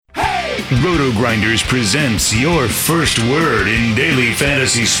Roto Grinders presents your first word in daily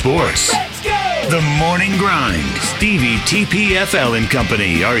fantasy sports. Let's go! The Morning Grind. Stevietpfl and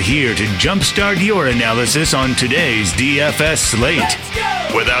Company are here to jumpstart your analysis on today's DFS slate. Let's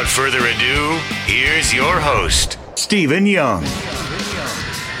go! Without further ado, here's your host, Stephen Young.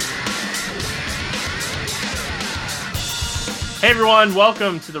 Hey everyone,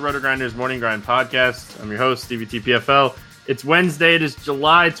 welcome to the Roto Grinders Morning Grind podcast. I'm your host, Stevietpfl. It's Wednesday. It is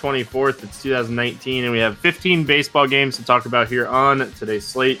July 24th. It's 2019, and we have 15 baseball games to talk about here on today's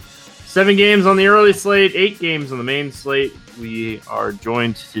slate. 7 games on the early slate, 8 games on the main slate. We are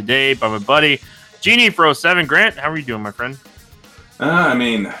joined today by my buddy, Genie for 07. Grant, how are you doing, my friend?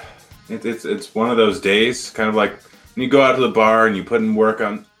 It's one of those days, kind of like when you go out to the bar and you put in work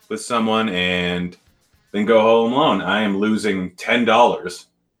on with someone and then go home alone. I am losing $10,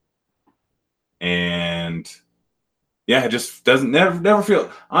 and yeah, it just never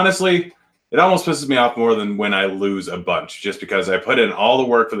feel. Honestly, it almost pisses me off more than when I lose a bunch, just because I put in all the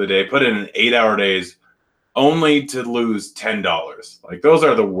work for the day, put in 8-hour days, only to lose $10. Like, those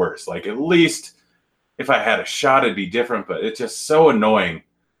are the worst. Like, at least if I had a shot, it'd be different, but it's just so annoying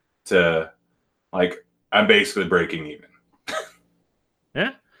to, like, I'm basically breaking even.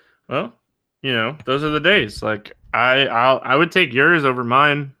 Yeah, well, you know, those are the days. Like, I would take yours over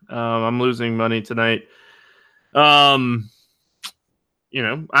mine. I'm losing money tonight. You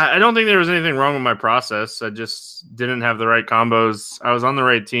know, I don't think there was anything wrong with my process. I just didn't have the right combos. I was on the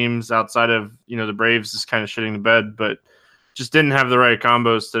right teams outside of, you know, the Braves is kind of shitting the bed, but just didn't have the right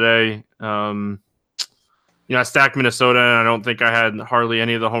combos today. You know, I stacked Minnesota, and I don't think I had hardly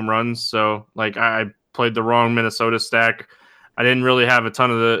any of the home runs. So, like, I played the wrong Minnesota stack. I didn't really have a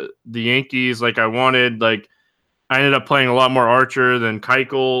ton of the Yankees like I wanted. Like, I ended up playing a lot more Archer than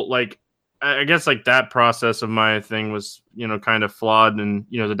Keuchel. Like, I guess, like, that process of my thing was, you know, kind of flawed, and,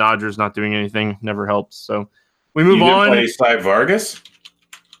 you know, the Dodgers not doing anything never helps. So we move on. You didn't play Cy Vargas?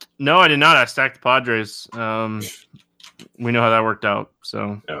 No, I did not. I stacked the Padres. We know how that worked out.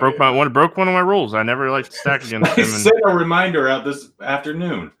 So broke one of my rules. I never like to stack against them. I sent a reminder out this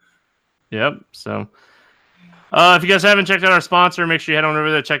afternoon. Yep. So if you guys haven't checked out our sponsor, make sure you head on over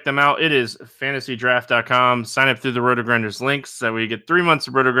there, check them out. It is FantasyDraft.com. Sign up through the Roto Grinders links. That way you get 3 months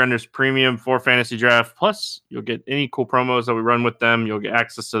of Roto Grinders premium for Fantasy Draft. Plus, you'll get any cool promos that we run with them. You'll get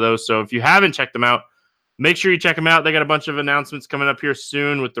access to those. So if you haven't checked them out, make sure you check them out. They got a bunch of announcements coming up here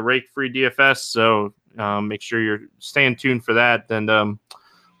soon with the rake-free DFS. So make sure you're staying tuned for that. And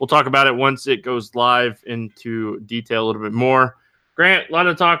we'll talk about it once it goes live into detail a little bit more. Grant, a lot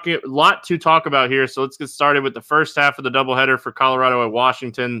to talk about here, so let's get started with the first half of the doubleheader for Colorado at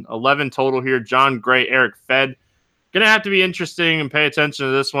Washington. 11 total here. John Gray, Eric Fed. Going to have to be interesting and pay attention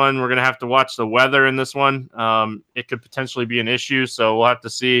to this one. We're going to have to watch the weather in this one. It could potentially be an issue, so we'll have to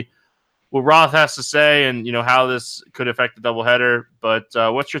see what Roth has to say and, you know, how this could affect the doubleheader. But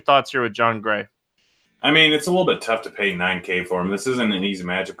what's your thoughts here with John Gray? I mean, it's a little bit tough to pay $9K for him. This isn't an easy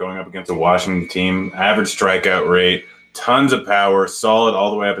matchup going up against a Washington team. Average strikeout rate. Tons of power, solid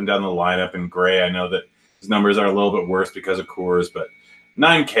all the way up and down the lineup. And Gray, I know that his numbers are a little bit worse because of Coors, but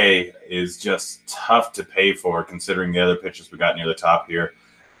 $9K is just tough to pay for considering the other pitchers we got near the top here.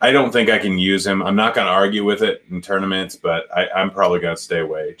 I don't think I can use him. I'm not going to argue with it in tournaments, but I'm probably going to stay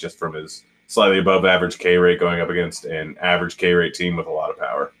away just from his slightly above average K rate going up against an average K rate team with a lot of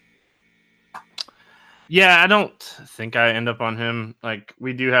power. Yeah, I don't think I end up on him. Like,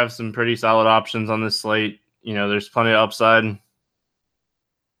 we do have some pretty solid options on this slate. You know, there's plenty of upside.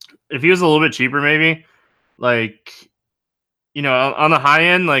 If he was a little bit cheaper, maybe, like, you know, on the high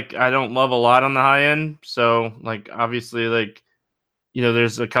end, like, I don't love a lot on the high end. So, like, obviously, like, you know,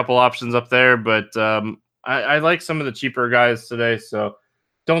 there's a couple options up there, but I like some of the cheaper guys today. So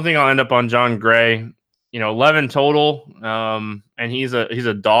don't think I'll end up on John Gray. You know, 11 total, and he's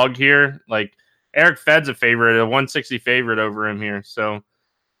a dog here. Like, Eric Fed's a favorite, a 160 favorite over him here. So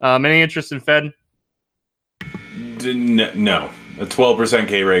any interest in Fed? No, a 12%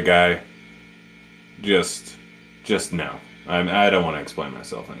 K rate guy. Just no. I don't want to explain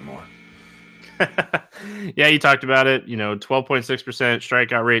myself anymore. Yeah, you talked about it. You know, 12.6%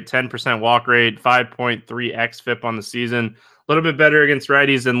 strikeout rate, 10% walk rate, 5.3 xFIP on the season. A little bit better against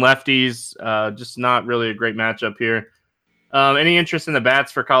righties than lefties. Just not really a great matchup here. Any interest in the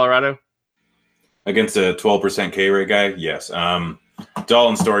bats for Colorado? Against a 12% K rate guy, yes. Dahl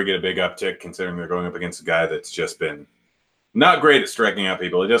and Story get a big uptick considering they're going up against a guy that's just been not great at striking out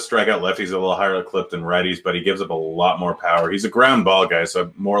people. He does strike out lefties at a little higher clip than righties, but he gives up a lot more power. He's a ground ball guy, so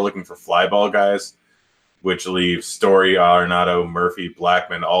I'm more looking for fly ball guys, which leaves Story, Arenado, Murphy,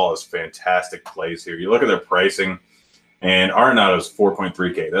 Blackman, all as fantastic plays here. You look at their pricing, And Arenado's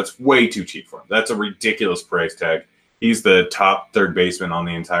 4.3K. That's way too cheap for him. That's a ridiculous price tag. He's the top third baseman on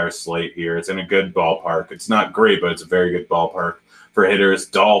the entire slate here. It's in a good ballpark. It's not great, but it's a very good ballpark for hitters.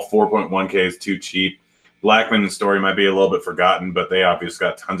 Dahl, 4.1K is too cheap. Blackman and Story might be a little bit forgotten, but they obviously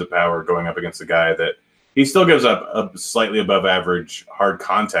got tons of power going up against a guy that he still gives up a slightly above average hard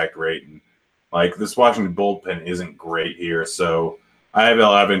contact rate. And like this Washington bullpen isn't great here. So I have a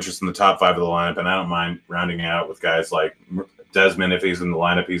lot of interest in the top 5 of the lineup, and I don't mind rounding out with guys like Desmond if he's in the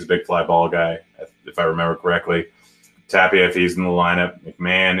lineup. He's a big fly ball guy, if I remember correctly. Tapia if he's in the lineup.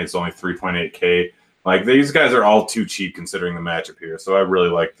 McMahon is only 3.8K. Like, these guys are all too cheap considering the matchup here. So I really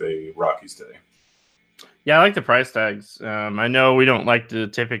like the Rockies today. Yeah, I like the price tags. I know we don't like to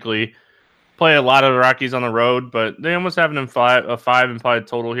typically play a lot of the Rockies on the road, but they almost have a 5 implied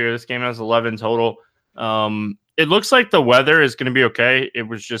total here. This game has 11 total. It looks like the weather is going to be okay. It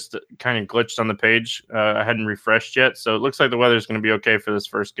was just kind of glitched on the page. I hadn't refreshed yet, so it looks like the weather is going to be okay for this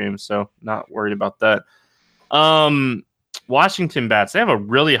first game, so not worried about that. Washington bats, they have a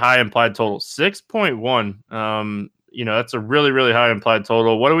really high implied total, 6.1. That's a really, really high implied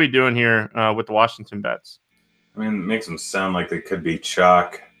total. What are we doing here with the Washington bats? I mean, it makes them sound like they could be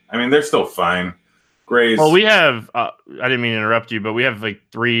chalk. I mean, they're still fine. Grays. Well, we have, I didn't mean to interrupt you, but we have like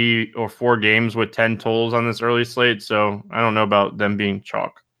 3 or 4 games with 10 totals on this early slate, so I don't know about them being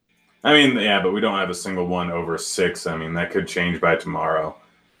chalk. I mean, yeah, but we don't have a single one over 6. I mean, that could change by tomorrow.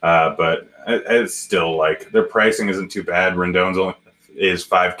 But it's still like their pricing isn't too bad. Rendon's only is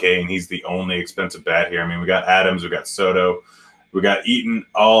 5K, and he's the only expensive bat here. I mean, we got Adams, we got Soto, we got Eaton,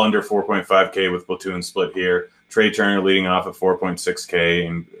 all under 4.5K with platoon split here. Trey Turner leading off at 4.6K,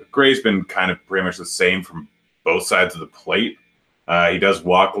 and Gray's been kind of pretty much the same from both sides of the plate. He does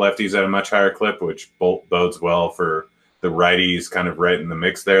walk lefties at a much higher clip, which bodes well for the righties kind of right in the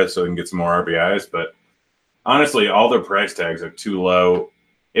mix there, so he can get some more RBIs. But honestly, all their price tags are too low.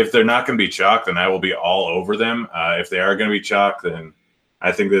 If they're not going to be chalk, then I will be all over them. If they are going to be chalk, then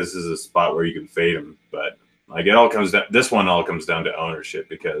I think this is a spot where you can fade them. But like it all comes down, this one all comes down to ownership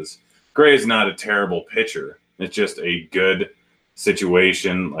because Gray is not a terrible pitcher. It's just a good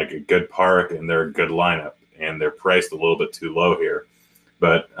situation, like a good park, and they're a good lineup, and they're priced a little bit too low here.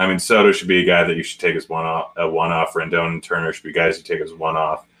 But I mean, Soto should be a guy that you should take as one-off. Rendon and Turner should be guys you take as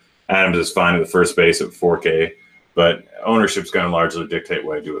one-off. Adams is fine at the first base at 4K, but ownership's going to largely dictate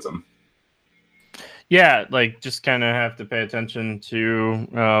what I do with them. Yeah, like just kind of have to pay attention to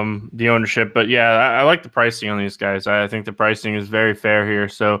the ownership. But yeah, I like the pricing on these guys. I think the pricing is very fair here.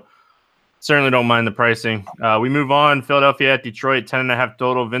 So certainly don't mind the pricing. We move on. Philadelphia at Detroit, 10.5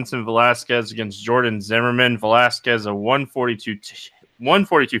 total. Vincent Velasquez against Jordan Zimmerman. Velasquez, a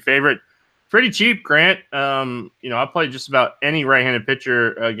 142 favorite. Pretty cheap, Grant. I played just about any right-handed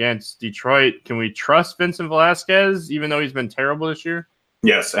pitcher against Detroit. Can we trust Vincent Velasquez, even though he's been terrible this year?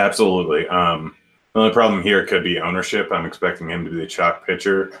 Yes, absolutely. The only problem here could be ownership. I'm expecting him to be the chalk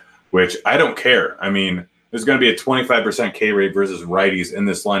pitcher, which I don't care. I mean, there's going to be a 25% K rate versus righties in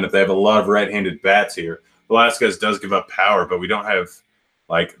this lineup. They have a lot of right-handed bats here. Velasquez does give up power, but we don't have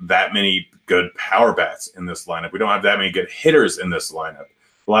like that many good power bats in this lineup. We don't have that many good hitters in this lineup.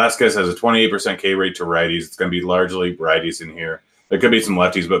 Velasquez has a 28% K rate to righties. It's going to be largely righties in here. There could be some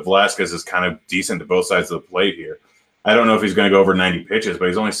lefties, but Velasquez is kind of decent to both sides of the plate here. I don't know if he's going to go over 90 pitches, but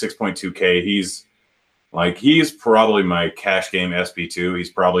he's only 6.2K. He's probably my cash game SP2. He's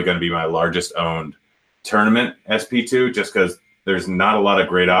probably going to be my largest owned tournament SP2 just because there's not a lot of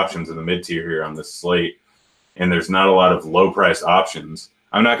great options in the mid-tier here on this slate, and there's not a lot of low-price options.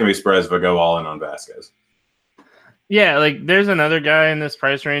 I'm not going to be surprised if I go all in on Vasquez. Yeah, like there's another guy in this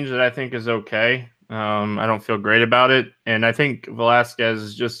price range that I think is okay. I don't feel great about it, and I think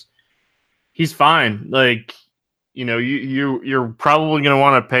Velasquez is he's fine. Like, you're probably going to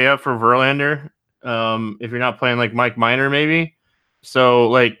want to pay up for Verlander if you're not playing like Mike Minor maybe. So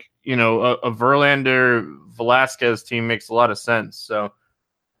like, a Verlander Velasquez team makes a lot of sense. So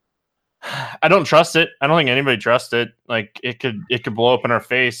I don't trust it. I don't think anybody trusts it. Like it could blow up in our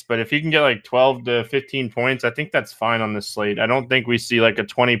face, but if you can get like 12 to 15 points, I think that's fine on this slate. I don't think we see like a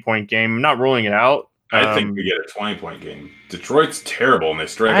 20-point game. I'm not ruling it out. I think we get a 20-point game. Detroit's terrible, and they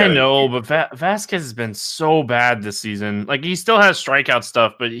strike out. I know, but Vasquez has been so bad this season. Like he still has strikeout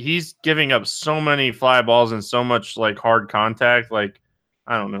stuff, but he's giving up so many fly balls and so much like hard contact. Like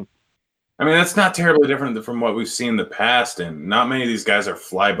I don't know. I mean, that's not terribly different from what we've seen in the past, and not many of these guys are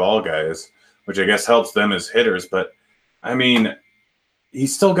fly ball guys, which I guess helps them as hitters. But, I mean,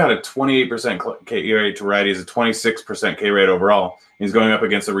 he's still got a 28% K rate to righties, a 26% K rate overall. He's going up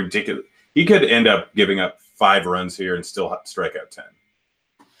against a ridiculous – he could end up giving up 5 runs here and still strike out 10.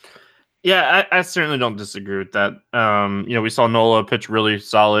 Yeah, I certainly don't disagree with that. We saw Nola pitch really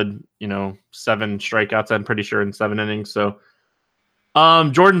solid, 7 strikeouts, I'm pretty sure, in 7 innings. So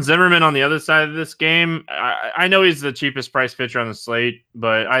Jordan Zimmerman on the other side of this game, I know he's the cheapest price pitcher on the slate,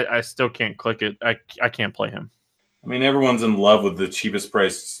 but I still can't click it. I can't play him. I mean, everyone's in love with the cheapest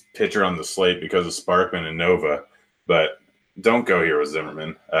price pitcher on the slate because of Sparkman and Nova, but don't go here with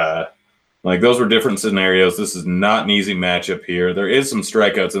Zimmerman. Those were different scenarios. This is not an easy matchup here. There is some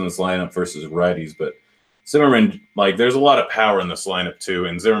strikeouts in this lineup versus righties, but Zimmerman, there's a lot of power in this lineup too,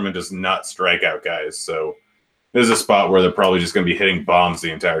 and Zimmerman does not strike out guys. So this is a spot where they're probably just going to be hitting bombs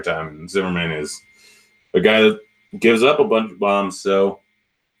the entire time, and Zimmerman is a guy that gives up a bunch of bombs, so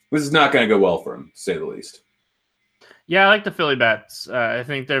this is not going to go well for him, to say the least. Yeah, I like the Philly bats. I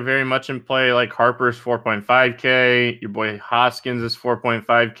think they're very much in play. Like Harper's 4.5K. Your boy Hoskins is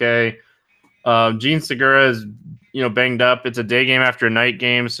 4.5K. Gene Segura is, banged up. It's a day game after a night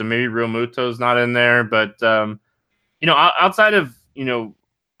game, so maybe Real Muto's not in there. But outside of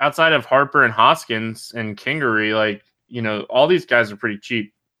Harper and Hoskins and Kingery, all these guys are pretty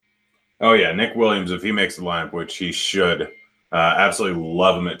cheap. Oh yeah, Nick Williams, if he makes the lineup, which he should, absolutely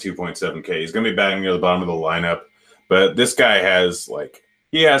love him at 2.7K. He's going to be batting near the bottom of the lineup, but this guy has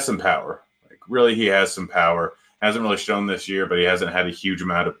he has some power. Really, he has some power. Hasn't really shown this year, but he hasn't had a huge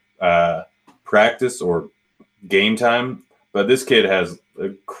amount of practice or game time, but this kid has a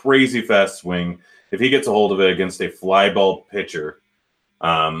crazy fast swing. If he gets a hold of it against a fly ball pitcher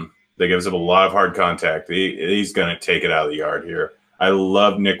that gives him a lot of hard contact, he's going to take it out of the yard here. I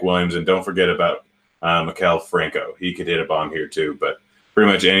love Nick Williams, and don't forget about Maikel Franco. He could hit a bomb here too, but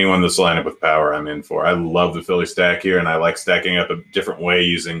pretty much anyone in this lineup with power I'm in for. I love the Philly stack here, and I like stacking up a different way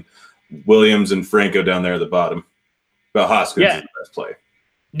using Williams and Franco down there at the bottom. But Hoskins is the best play.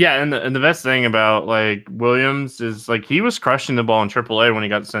 Yeah, and the best thing about Williams is he was crushing the ball in AAA when he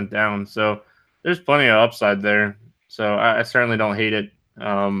got sent down. So there's plenty of upside there. So I certainly don't hate it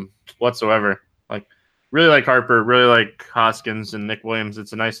whatsoever. Really like Harper, really like Hoskins and Nick Williams.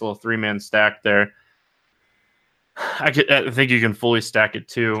 It's a nice little 3-man stack there. I think you can fully stack it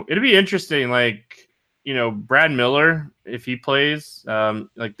too. It'd be interesting, Brad Miller, if he plays,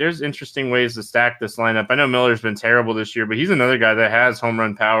 there's interesting ways to stack this lineup. I know Miller's been terrible this year, but he's another guy that has home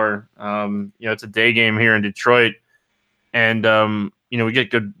run power. It's a day game here in Detroit, and we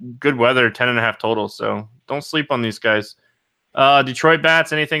get good weather, 10.5 total. So don't sleep on these guys. Detroit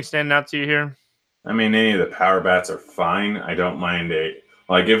bats, anything standing out to you here? I mean, any of the power bats are fine. I don't mind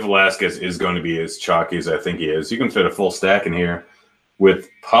if Velasquez is going to be as chalky as I think he is, you can fit a full stack in here with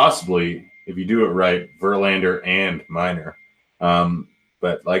possibly, if you do it right, Verlander and Minor.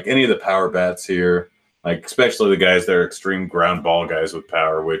 But any of the power bats here, especially the guys that are extreme ground ball guys with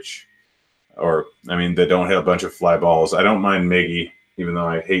power, that don't hit a bunch of fly balls. I don't mind Miggy, even though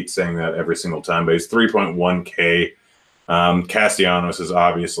I hate saying that every single time, but he's 3.1K. Castellanos is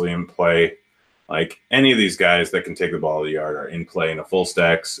obviously in play. Any of these guys that can take the ball to the yard are in play, and a full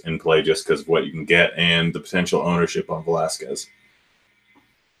stack's in play just because of what you can get and the potential ownership on Velasquez.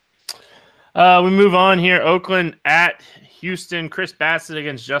 We move on here. Oakland at Houston. Chris Bassett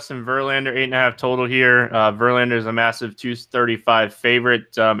against Justin Verlander, 8.5 total here. Verlander is a massive 235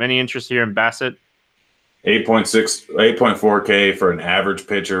 favorite. Any interest here in Bassett? 8.4K for an average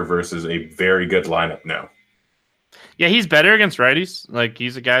pitcher versus a very good lineup. No. Yeah, he's better against righties.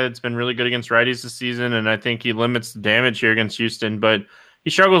 He's a guy that's been really good against righties this season, and I think he limits the damage here against Houston. But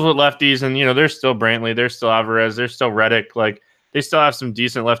he struggles with lefties, and there's still Brantley, there's still Alvarez, there's still Reddick. They still have some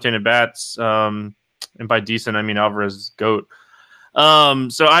decent left-handed bats, and by decent I mean Alvarez is GOAT.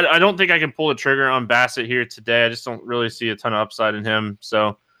 So I don't think I can pull the trigger on Bassett here today. I just don't really see a ton of upside in him.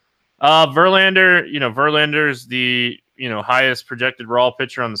 So Verlander, Verlander's the highest projected raw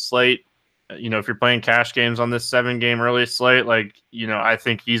pitcher on the slate. If you're playing cash games on this 7-game early slate, I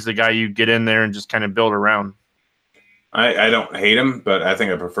think he's the guy you get in there and just kind of build around. I don't hate him, but I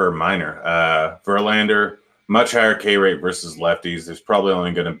think I prefer Minor. Verlander, much higher K rate versus lefties. There's probably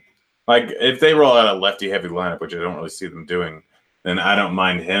only going to, if they roll out a lefty-heavy lineup, which I don't really see them doing, then I don't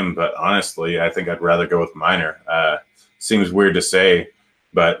mind him. But honestly, I think I'd rather go with Minor. Seems weird to say,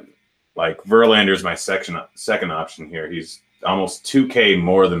 but Verlander's my second option here. He's almost 2K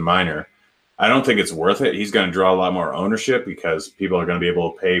more than Minor. I don't think it's worth it. He's going to draw a lot more ownership because people are going to be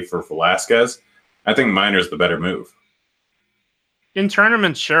able to pay for Velasquez. I think Minor's the better move. In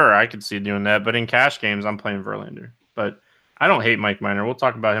tournaments, sure, I could see doing that. But in cash games, I'm playing Verlander. But I don't hate Mike Minor. We'll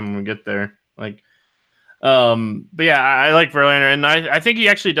talk about him when we get there. But yeah, I like Verlander. And I think he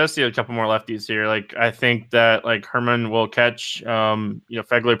actually does see a couple more lefties here. I think that Herman will catch.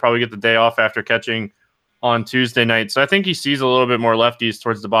 Fegler probably get the day off after catching on Tuesday night. So I think he sees a little bit more lefties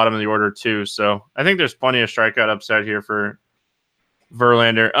towards the bottom of the order too. So I think there's plenty of strikeout upside here for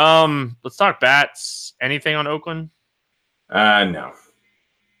Verlander. Let's talk bats. Anything on Oakland? No.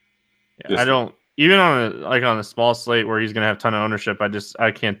 Yeah, I don't. Even on a small slate where he's going to have a ton of ownership,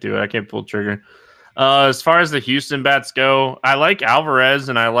 I can't do it. I can't pull the trigger. As far as the Houston bats go, I like Alvarez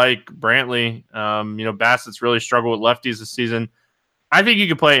and I like Brantley. Bassett's really struggled with lefties this season. I think you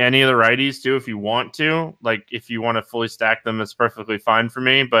could play any of the righties too if you want to. Like if you want to fully stack them, it's perfectly fine for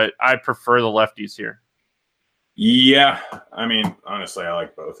me. But I prefer the lefties here. Yeah, I mean, honestly, I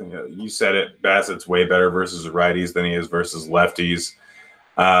like both. You said it. Bassett's way better versus righties than he is versus lefties.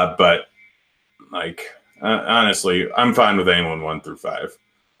 But honestly, I'm fine with anyone 1 through 5.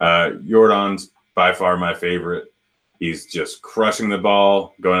 Jordan's by far my favorite. He's just crushing the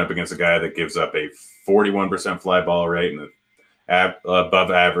ball, going up against a guy that gives up a 41% fly ball rate and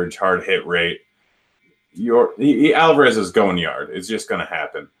above average hard hit rate. Alvarez is going yard. It's just going to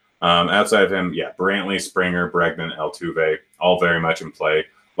happen. Outside of him, Brantley, Springer, Bregman, Altuve, all very much in play.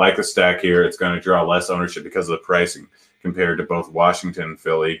 Like the stack here, it's going to draw less ownership because of the pricing compared to both Washington and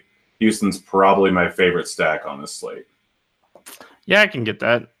Philly. Houston's probably my favorite stack on this slate. Yeah, I can get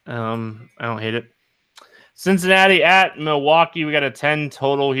that. I don't hate it. Cincinnati at Milwaukee. We got a 10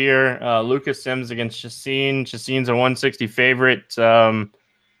 total here. Lucas Sims against Chacin. Chacin's a 160 favorite.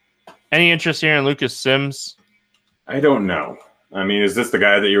 Any interest here in Lucas Sims? I don't know. I mean, is this the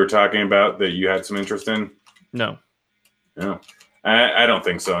guy that you were talking about that you had some interest in? No. I don't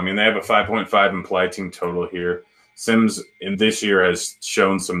think so. I mean, they have a 5.5 implied team total here. Sims in this year has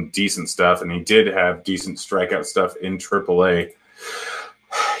shown some decent stuff, and he did have decent strikeout stuff in AAA.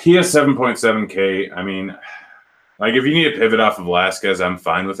 He has 7.7K. I mean, if you need to pivot off of Velasquez, I'm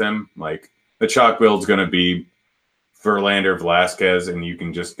fine with him. The chalk build's going to be Verlander, Velasquez, and you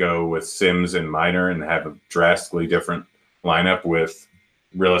can just go with Sims and Minor and have a drastically different lineup with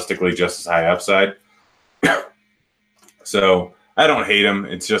realistically just as high upside. So I don't hate him.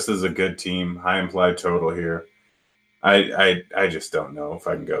 It's just as a good team. High implied total here. I just don't know if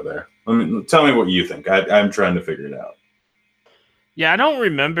I can go there. Tell me what you think. I'm trying to figure it out. Yeah, I don't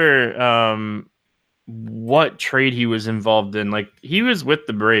remember what trade he was involved in. He was with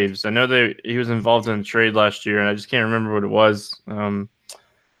the Braves. I know that he was involved in a trade last year, and I just can't remember what it was.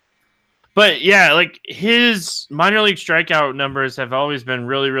 But yeah, his minor league strikeout numbers have always been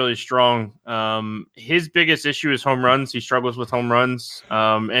really, really strong. His biggest issue is home runs. He struggles with home runs.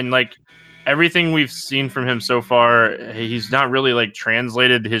 And everything we've seen from him so far, he's not really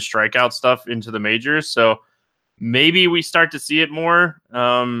translated his strikeout stuff into the majors. So maybe we start to see it more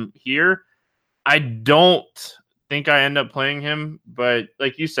here. I don't think I end up playing him, but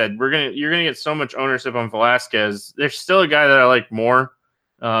like you said, you're gonna get so much ownership on Velasquez. There's still a guy that I like more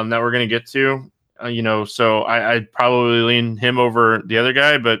that we're gonna get to. So I'd probably lean him over the other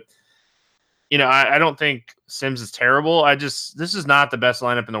guy, but I don't think Sims is terrible. This is not the best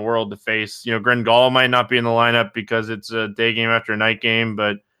lineup in the world to face. Grengol might not be in the lineup because it's a day game after a night game,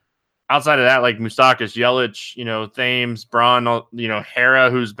 but outside of that, Moustakas, Yelich, Thames, Braun, Hera,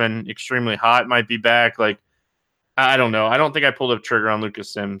 who's been extremely hot, might be back. I don't know. I don't think I pulled a trigger on Lucas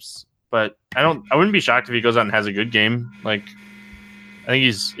Sims, but I wouldn't be shocked if he goes out and has a good game. I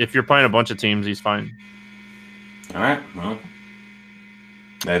think if you're playing a bunch of teams, he's fine. All right. Well,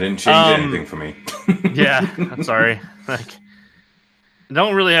 that didn't change anything for me. Yeah, I'm sorry. I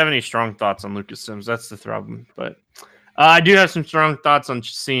don't really have any strong thoughts on Lucas Sims. That's the problem. But I do have some strong thoughts on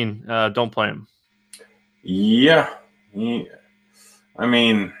Chacin. Don't play him. Yeah. I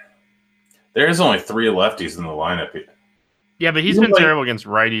mean, there's only 3 lefties in the lineup here. Yeah, but he's been terrible against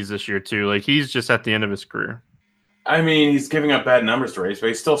righties this year, too. He's just at the end of his career. I mean, he's giving up bad numbers to race, but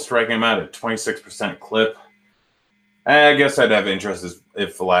he's still striking him out at 26% clip. I guess I'd have interest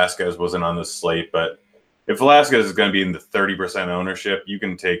if Velasquez wasn't on this slate, but if Velasquez is going to be in the 30% ownership, you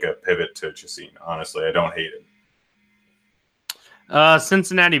can take a pivot to Chacin. Honestly, I don't hate it.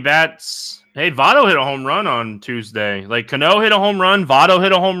 Cincinnati bats. Hey, Votto hit a home run on Tuesday. Cano hit a home run. Votto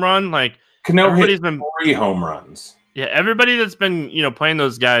hit a home run. Cano hit 3 home runs. Yeah, everybody that's been playing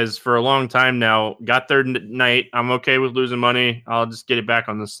those guys for a long time now got their night. I'm okay with losing money. I'll just get it back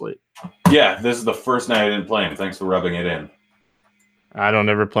on this slate. Yeah, this is the first night I didn't play him. Thanks for rubbing it in. I don't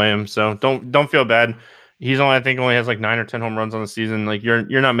ever play him, so don't feel bad. I think only has 9 or 10 home runs on the season.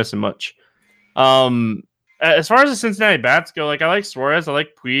 You're not missing much. As far as the Cincinnati bats go, I like Suarez, I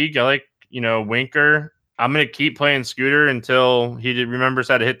like Puig, I like Winker. I'm gonna keep playing Scooter until he remembers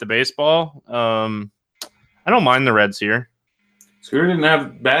how to hit the baseball. I don't mind the Reds here. Scooter didn't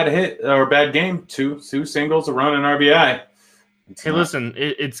have bad hit or bad game. Two singles, a run, and RBI. Hey, listen,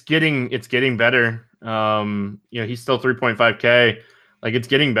 it's getting better. He's still 3.5K. Like, it's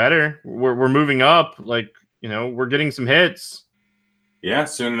getting better. We're moving up. Like, we're getting some hits. Yeah,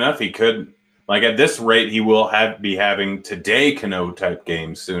 soon enough he could. Like, at this rate, he will be having today Cano type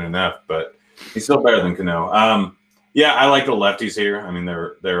games soon enough, but he's still better than Cano. Yeah, I like the lefties here. I mean,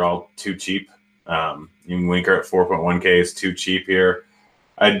 they're all too cheap. Even Winker at 4.1K is too cheap here.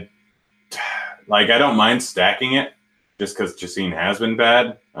 I don't mind stacking it just because Chacin has been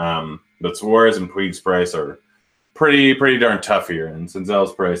bad. But Suarez and Puig's price are pretty darn tough here, and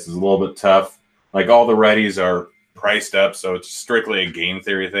Senzel's price is a little bit tough. Like, all the righties are priced up, so it's strictly a game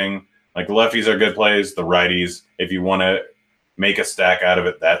theory thing. Like, the lefties are good plays, the righties, if you want to make a stack out of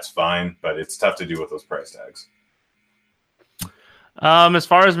it, that's fine, but it's tough to do with those price tags. As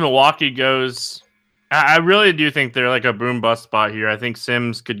far as Milwaukee goes, I really do think they're like a boom bust spot here. I think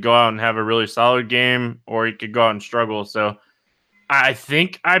Sims could go out and have a really solid game, or he could go out and struggle. So I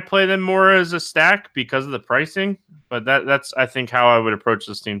think I play them more as a stack because of the pricing, but that's I think how I would approach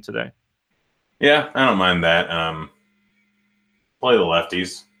this team today. Yeah, I don't mind that. Play the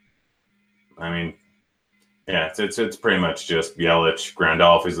lefties. I mean, yeah, it's pretty much just Yelich,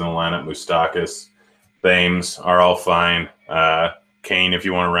 Grandolphi's in the lineup, Moustakas, Thames are all fine. Kane, if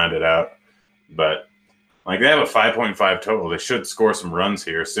you want to round it out. But, like, they have a 5.5 total. They should score some runs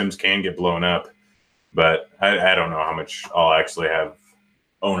here. Sims can get blown up. But I don't know how much I'll actually have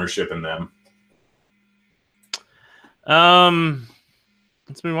ownership in them.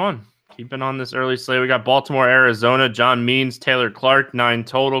 Let's move on. Keeping on this early slate, we got Baltimore, Arizona, John Means, Taylor Clark, 9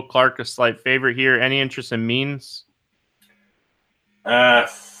 total. Clark a slight favorite here. Any interest in Means?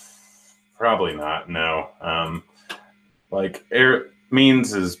 Probably not, no.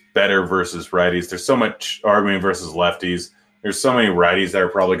 Means is better versus righties. There's so much argument versus lefties. There's so many righties that are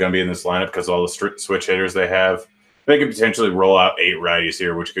probably going to be in this lineup because all the switch hitters they have. They could potentially roll out 8 righties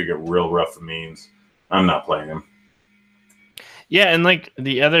here, which could get real rough for Means. I'm not playing him. Yeah, and like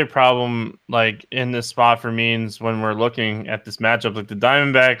the other problem, like in this spot for Means when we're looking at this matchup, like the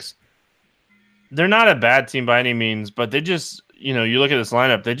Diamondbacks, they're not a bad team by any means, but they just, you look at this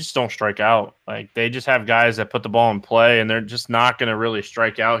lineup, they just don't strike out. Like, they just have guys that put the ball in play, and they're just not going to really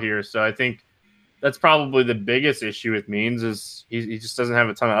strike out here. So I think that's probably the biggest issue with Means is he just doesn't have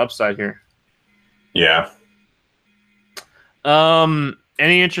a ton of upside here. Yeah.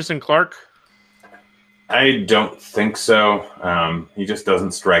 Any interest in Clark? I don't think so. He just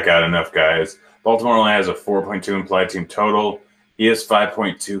doesn't strike out enough guys. Baltimore only has a 4.2 implied team total. He is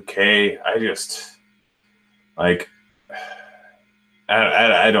 5.2K.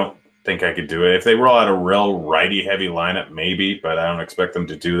 I don't think I could do it. If they roll out a real righty-heavy lineup, maybe, but I don't expect them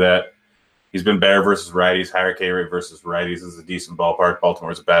to do that. He's been better versus righties, higher K rate versus righties. This is a decent ballpark.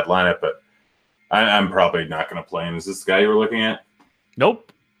 Baltimore's a bad lineup, but I'm probably not going to play him. Is this the guy you were looking at?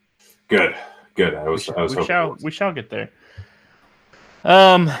 Nope. Good. I was hoping. We shall get there.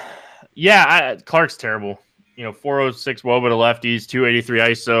 Clark's terrible. 406 WOBA to lefties, 283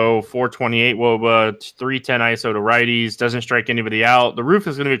 ISO, 428 WOBA, 310 ISO to righties. Doesn't strike anybody out. The roof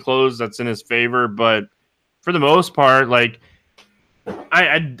is going to be closed. That's in his favor, but for the most part, like,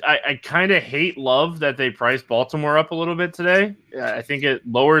 I kind of love that they priced Baltimore up a little bit today. I think it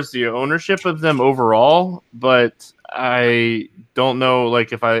lowers the ownership of them overall, but I don't know,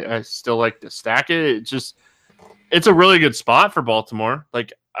 like, if I still like to stack it. It's a really good spot for Baltimore.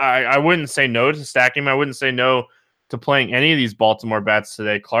 Like, I wouldn't say no to stacking him. I wouldn't say no to playing any of these Baltimore bats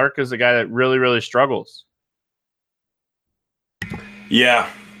today. Clark is a guy that really, really struggles. Yeah.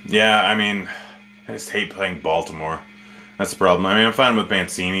 I mean, I just hate playing Baltimore. That's the problem. I mean, I'm fine with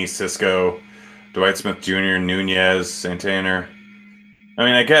Mancini, Cisco, Dwight Smith Jr., Nunez, Santana. I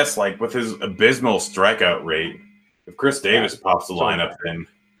mean, I guess, like, with his abysmal strikeout rate, if Chris Davis pops the lineup, then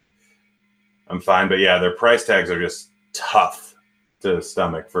I'm fine. But yeah, their price tags are just tough to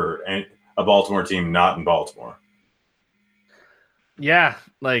stomach for a Baltimore team not in Baltimore. Yeah,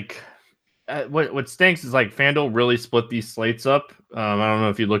 like, what stinks is, like, FanDuel really split these slates up. I don't know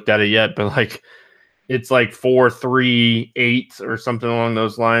if you looked at it yet, but, like, it's like 4-3-8 or something along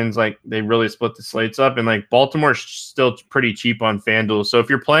those lines. Like, they really split the slates up, and like Baltimore's still pretty cheap on FanDuel. So if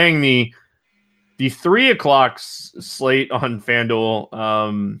you're playing the 3:00 slate on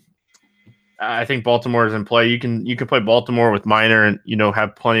FanDuel, I think Baltimore is in play. You can play Baltimore with minor and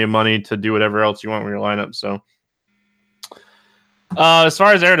have plenty of money to do whatever else you want with your lineup. So as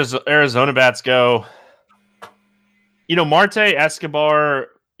far as Arizona bats go, Marte, Escobar,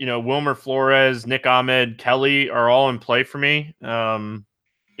 Wilmer Flores, Nick Ahmed, Kelly are all in play for me.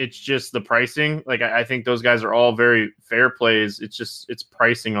 It's just the pricing. Like, I think those guys are all very fair plays. It's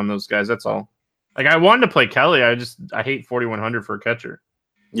pricing on those guys. That's all. Like, I wanted to play Kelly. I hate 4,100 for a catcher.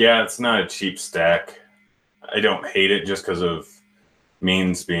 Yeah, it's not a cheap stack. I don't hate it just because of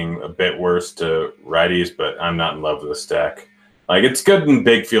Means being a bit worse to righties, but I'm not in love with the stack. Like, it's good in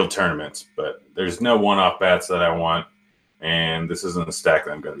big field tournaments, but there's no one-off bats that I want, and this isn't a stack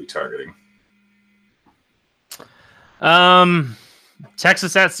that I'm going to be targeting.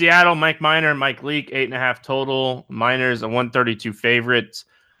 Texas at Seattle, Mike Minor, Mike Leake, 8.5 total. Minor's a 132 favorite.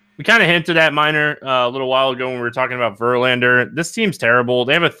 We kind of hinted at Minor a little while ago when we were talking about Verlander. This team's terrible.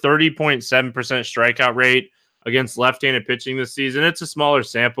 They have a 30.7% strikeout rate against left-handed pitching this season. It's a smaller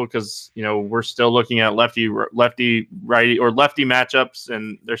sample because, we're still looking at lefty, righty, or lefty matchups,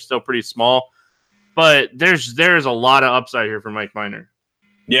 and they're still pretty small. But there's a lot of upside here for Mike Minor.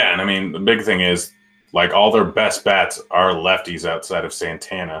 Yeah, and I mean, the big thing is, like, all their best bats are lefties outside of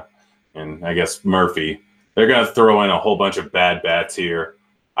Santana and, I guess, Murphy. They're going to throw in a whole bunch of bad bats here.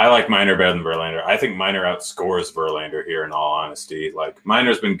 I like Minor better than Verlander. I think Minor outscores Verlander here, in all honesty. Like,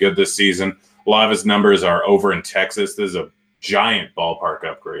 Minor's been good this season. A lot of his numbers are over in Texas. This is a giant ballpark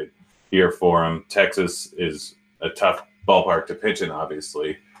upgrade here for him. Texas is a tough ballpark to pitch in,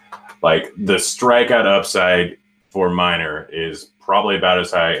 obviously. Like, the strikeout upside for Minor is probably about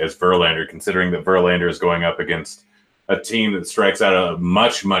as high as Verlander, considering that Verlander is going up against a team that strikes out at a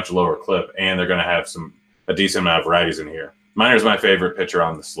much, much lower clip, and they're going to have a decent amount of righties in here. Minor's my favorite pitcher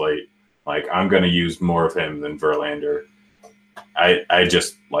on the slate. Like, I'm going to use more of him than Verlander. I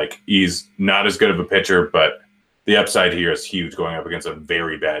just, like, he's not as good of a pitcher, but the upside here is huge going up against a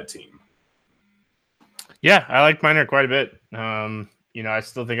very bad team. Yeah, I like Minor quite a bit. I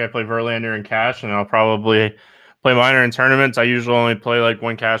still think I play Verlander in cash, and I'll probably play Minor in tournaments. I usually only play like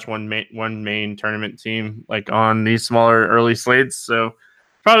one cash, one main tournament team, like on these smaller early slates. So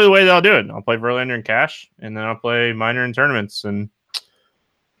probably the way that I'll do it. I'll play Verlander in cash, and then I'll play Minor in tournaments. And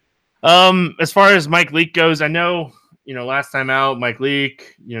as far as Mike Leake goes, I know, last time out, Mike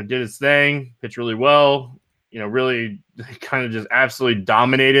Leake, did his thing, pitched really well, really kind of just absolutely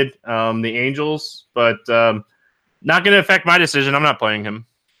dominated the Angels, but not going to affect my decision. I'm not playing him.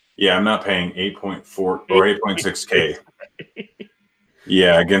 Yeah, I'm not paying 8.4 or 8.6K.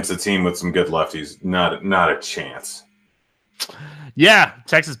 Yeah, against a team with some good lefties, not a chance. Yeah,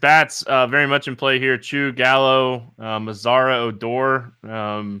 Texas bats very much in play here. Chu, Gallo, Mazzara, Odor.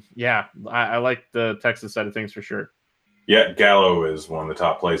 I like the Texas side of things for sure. Yeah, Gallo is one of the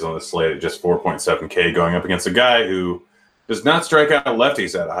top plays on the slate at just 4.7K, going up against a guy who does not strike out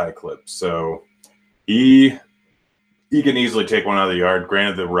lefties at a high clip. So he can easily take one out of the yard.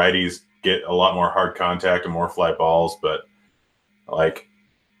 Granted, the righties get a lot more hard contact and more fly balls, but, like,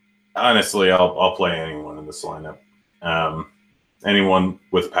 honestly, I'll play anyone in this lineup. Anyone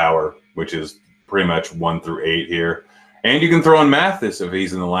with power, which is pretty much 1 through 8 here. And you can throw in Mathis if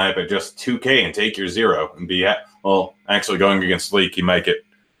he's in the lineup at just 2K and take your 0 and be actually going against Leak, he might get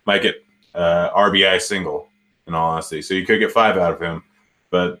RBI single, in all honesty. So you could get 5 out of him.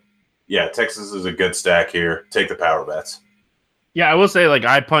 But yeah, Texas is a good stack here. Take the power bets. Yeah, I will say, like,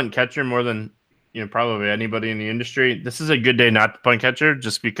 I punt catcher more than probably anybody in the industry. This is a good day not to punt catcher,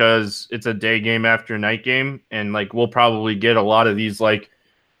 just because it's a day game after a night game, and like we'll probably get a lot of these like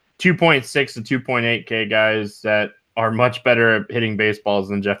 2.6 to 2.8K guys that are much better at hitting baseballs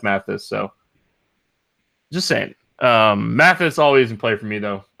than Jeff Mathis. So just saying. Mathis always in play for me,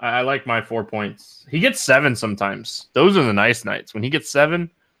 though. I like my 4 points. He gets 7 sometimes. Those are the nice nights. When he gets 7,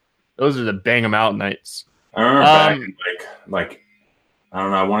 those are the bang him out nights. I remember back in like I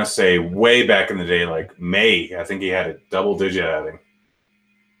don't know, I want to say way back in the day, like May, I think he had a double-digit outing.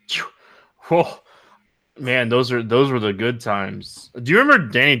 Oh, man, those were the good times. Do you remember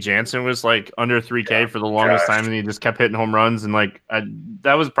Danny Jansen was like under 3K for the longest time, and he just kept hitting home runs? And like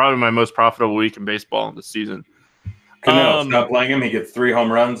that was probably my most profitable week in baseball this season. Cano, stop playing him. He gets 3 home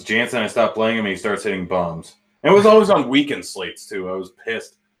runs. Jansen, I stopped playing him. And he starts hitting bombs. And it was always on weekend slates too. I was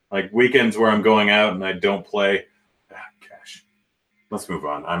pissed. Like weekends where I'm going out and I don't play. Gosh, let's move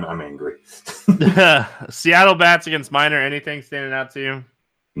on. I'm angry. Seattle bats against Minor. Anything standing out to you?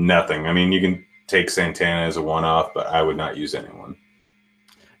 Nothing. I mean, you can take Santana as a one-off, but I would not use anyone.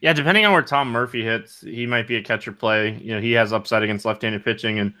 Yeah, depending on where Tom Murphy hits, he might be a catcher play. He has upside against left-handed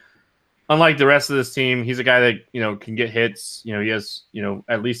pitching, and unlike the rest of this team, he's a guy that can get hits. He has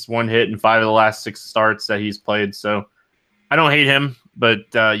at least 1 hit in 5 of the last 6 starts that he's played. So I don't hate him, but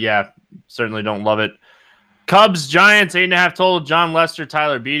certainly don't love it. Cubs, Giants, 8.5 total. John Lester,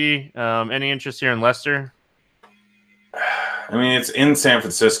 Tyler Beatty. Any interest here in Lester? I mean, it's in San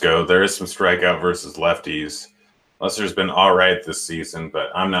Francisco. There is some strikeout versus lefties. Lester's been all right this season, but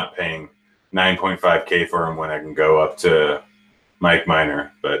I'm not paying 9.5K for him when I can go up to Mike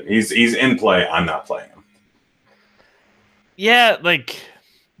Minor, but he's in play. I'm not playing him. Yeah, like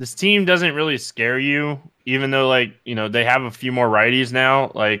this team doesn't really scare you, even though they have a few more righties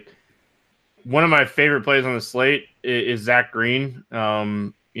now. Like one of my favorite plays on the slate is Zach Green.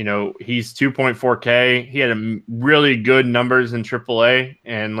 He's 2.4K. He had really good numbers in AAA,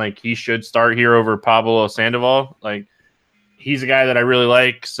 and he should start here over Pablo Sandoval. Like he's a guy that I really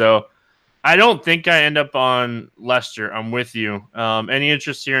like. So I don't think I end up on Lester. I'm with you. Any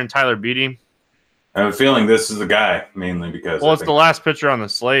interest here in Tyler Beede? I have a feeling this is the guy, mainly because it's the last pitcher on the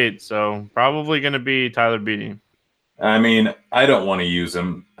slate, so probably going to be Tyler Beede. I mean, I don't want to use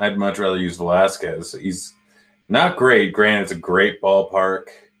him. I'd much rather use Velasquez. He's not great. Granted, it's a great ballpark.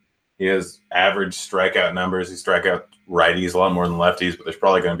 He has average strikeout numbers. He strike out righties a lot more than lefties, but there's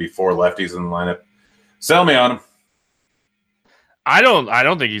probably going to be 4 lefties in the lineup. Sell me on him. I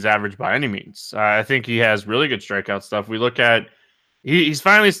don't think he's average by any means. I think he has really good strikeout stuff. We look at he's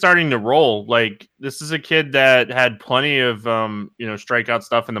finally starting to roll. Like this is a kid that had plenty of strikeout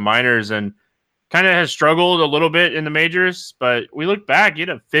stuff in the minors and kind of has struggled a little bit in the majors, but we look back, he had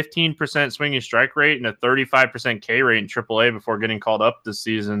a 15% swinging strike rate and a 35% K rate in AAA before getting called up this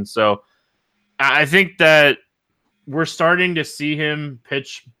season. So I think that we're starting to see him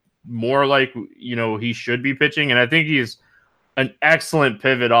pitch more like, he should be pitching. And I think he's an excellent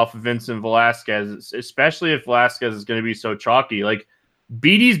pivot off of Vincent Velasquez, especially if Velasquez is going to be so chalky. Like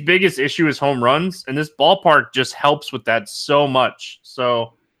Beaty's biggest issue is home runs, and this ballpark just helps with that so much.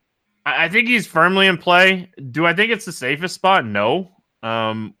 So I think he's firmly in play. Do I think it's the safest spot? No.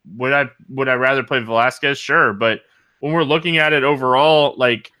 Would I rather play Velasquez? Sure. But when we're looking at it overall,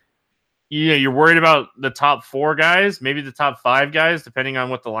 you're worried about the top 4 guys, maybe the top 5 guys, depending on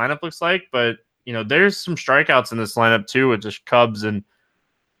what the lineup looks like. But, there's some strikeouts in this lineup too with the Cubs, and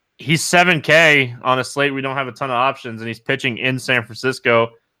he's 7K on a slate. We don't have a ton of options, and he's pitching in San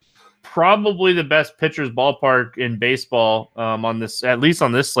Francisco. Probably the best pitcher's ballpark in baseball on this, at least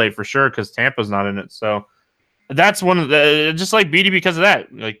on this slate for sure, because Tampa's not in it. So that's one of the, just like Beede because of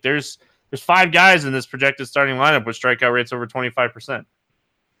that. Like there's 5 guys in this projected starting lineup with strikeout rates over 25%.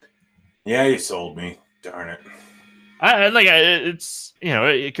 Yeah, you sold me. Darn it. It's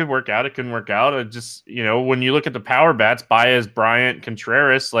it could work out. It couldn't work out. It just when you look at the power bats, Baez, Bryant,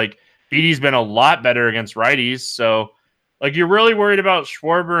 Contreras, Beede's been a lot better against righties. So. You're really worried about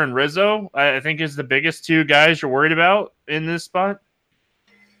Schwarber and Rizzo, I think is the biggest 2 guys you're worried about in this spot?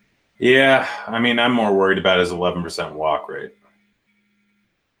 Yeah, I mean, I'm more worried about his 11% walk rate.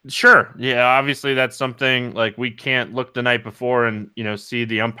 Sure. Yeah, obviously that's something we can't look the night before and, see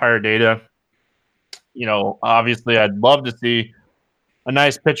the umpire data. Obviously I'd love to see a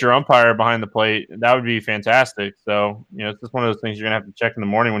nice pitcher umpire behind the plate. That would be fantastic. So, it's just one of those things you're going to have to check in the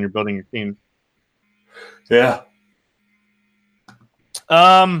morning when you're building your team. Yeah.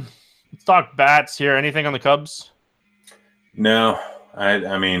 Let's talk bats here. Anything on the Cubs? No,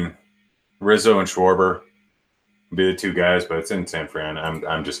 I mean, Rizzo and Schwarber would be the 2 guys, but it's in San Fran.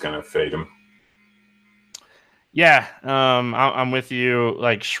 I'm just gonna fade them. Yeah, I'm with you.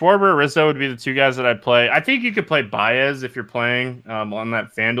 Schwarber, Rizzo would be the 2 guys that I'd play. I think you could play Baez if you're playing on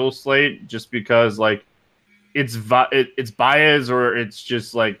that FanDuel slate, just because it's Baez or it's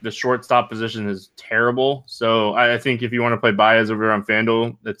just the shortstop position is terrible. So I think if you want to play Baez over on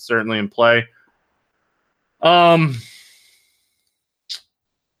FanDuel, that's certainly in play.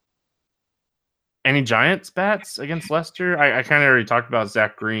 Any Giants bats against Leicester? I kind of already talked about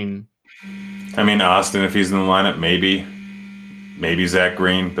Zach Green. I mean, Austin, if he's in the lineup, maybe Zach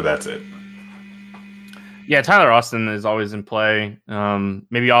Green, but that's it. Yeah, Tyler Austin is always in play.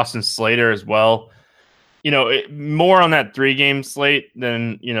 Maybe Austin Slater as well. More on that 3-game slate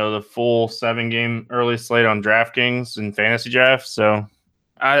than, the full 7-game early slate on DraftKings and FantasyDraft. So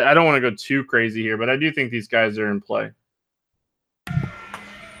I don't want to go too crazy here, but I do think these guys are in play.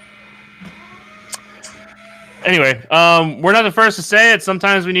 Anyway, we're not the first to say it.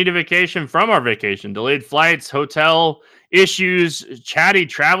 Sometimes we need a vacation from our vacation. Delayed flights, hotel issues, chatty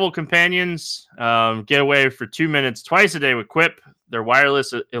travel companions. Get away for 2 minutes twice a day with Quip. Their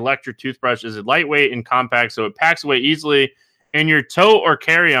wireless electric toothbrush is lightweight and compact, so it packs away easily in your tote or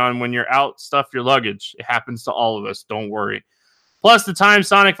carry-on when you're out. Stuff your luggage. It happens to all of us. Don't worry. Plus, the time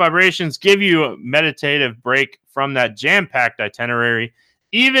sonic vibrations give you a meditative break from that jam-packed itinerary,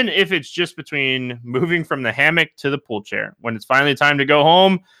 even if it's just between moving from the hammock to the pool chair. When it's finally time to go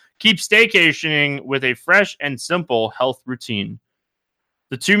home, keep staycationing with a fresh and simple health routine.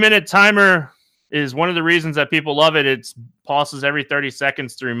 The 2-minute timer is one of the reasons that people love it. It pauses every 30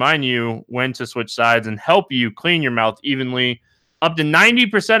 seconds to remind you when to switch sides and help you clean your mouth evenly. Up to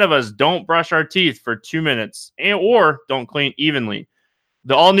 90% of us don't brush our teeth for 2 minutes or don't clean evenly.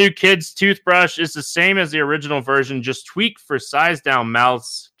 The all-new Kids toothbrush is the same as the original version, just tweaked for size-down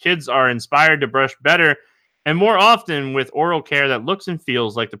mouths. Kids are inspired to brush better and more often with oral care that looks and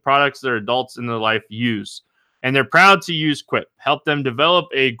feels like the products their adults in their life use. And they're proud to use Quip, help them develop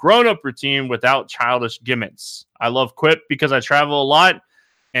a grown-up routine without childish gimmicks. I love Quip because I travel a lot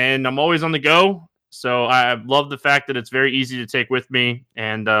and I'm always on the go. So I love the fact that it's very easy to take with me,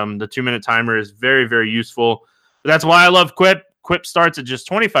 and the 2-minute timer is very, very useful. But that's why I love Quip. Quip starts at just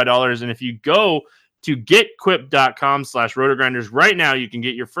 $25, and if you go to getquip.com/rotogrinders right now, you can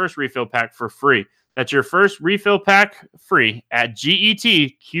get your first refill pack for free. That's your first refill pack free at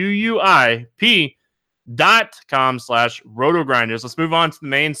getquip.com/rotogrinders. Let's move on to the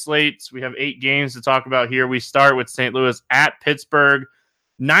main slates. We have 8 games to talk about here. We start with St. Louis at Pittsburgh.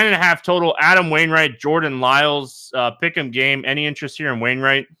 9.5 total. Adam Wainwright, Jordan Lyles, pick'em game. Any interest here in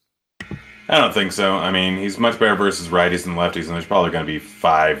Wainwright? I don't think so. I mean, he's much better versus righties than lefties, and there's probably going to be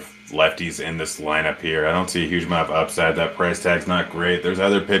 5 lefties in this lineup here. I don't see a huge amount of upside. That price tag's not great. There's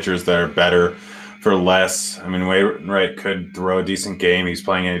other pitchers that are better for less. I mean, Wainwright could throw a decent game. He's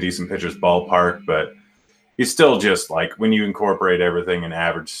playing in a decent pitcher's ballpark, but he's still just like, when you incorporate everything, an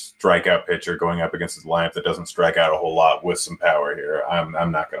average strikeout pitcher going up against his lineup that doesn't strike out a whole lot with some power here.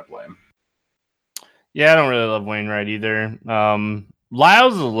 I'm not going to play him. Yeah, I don't really love Wainwright either.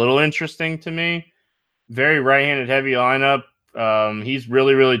 Lyles is a little interesting to me. Very right-handed heavy lineup. He's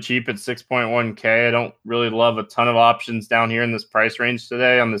really, really cheap at 6.1K. I don't really love a ton of options down here in this price range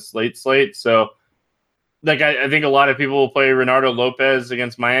today on the slate. So, like, I think a lot of people will play Reynaldo Lopez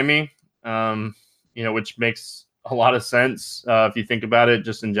against Miami. Which makes a lot of sense if you think about it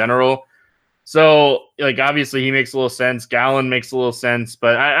just in general. So, like, obviously he makes a little sense. Gallen makes a little sense,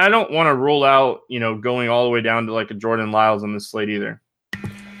 but I don't want to rule out, going all the way down to like a Jordan Lyles on this slate either.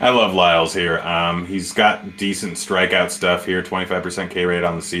 I love Lyles here. He's got decent strikeout stuff here, 25% K rate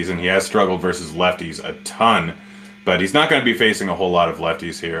on the season. He has struggled versus lefties a ton, but he's not going to be facing a whole lot of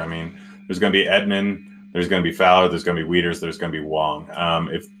lefties here. I mean, there's going to be Edman, there's going to be Fowler, there's going to be Wieters, there's going to be Wong.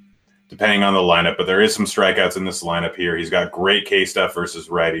 Depending on the lineup, but there is some strikeouts in this lineup here. He's got great K stuff versus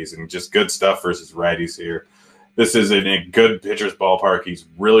righties and just good stuff versus righties here. This is in a good pitcher's ballpark. He's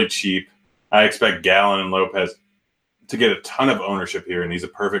really cheap. I expect Gallen and Lopez to get a ton of ownership here, and he's a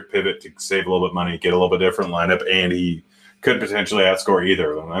perfect pivot to save a little bit of money, get a little bit different lineup, and he could potentially outscore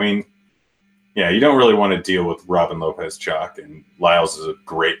either of them. I mean, yeah, you don't really want to deal with Robin Lopez chalk, and Lyles is a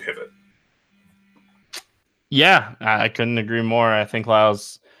great pivot. Yeah, I couldn't agree more. I think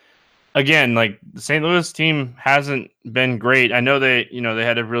Lyles, again, like, the St. Louis team hasn't been great. I know they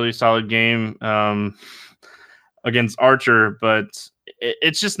had a really solid game against Archer, but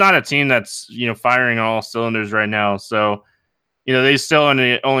it's just not a team that's, firing on all cylinders right now. So, they still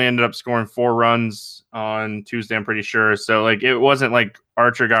only ended up scoring 4 runs on Tuesday, I'm pretty sure. So, like, it wasn't like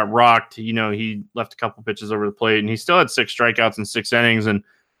Archer got rocked. He left a couple pitches over the plate, and he still had 6 strikeouts in 6 innings. And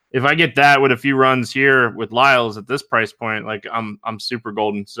if I get that with a few runs here with Lyles at this price point, like, I'm super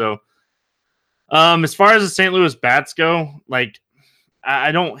golden. So, as far as the St. Louis bats go, like,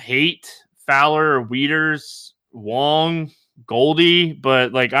 I don't hate Fowler or Wieters, Wong, Goldie,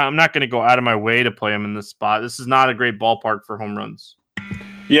 but, like, I'm not going to go out of my way to play him in this spot. This is not a great ballpark for home runs.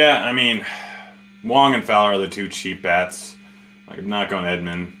 Yeah, I mean, Wong and Fowler are the 2 cheap bats. Like, I'm not going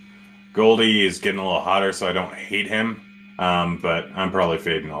Edman. Goldie is getting a little hotter, so I don't hate him, but I'm probably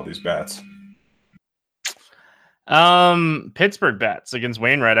fading all these bats. Pittsburgh bats against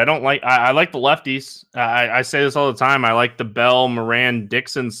Wainwright. I like the lefties. I say this all the time. I like the Bell, Moran,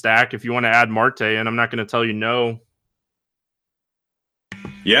 Dixon stack. If you want to add Marte, and I'm not going to tell you no.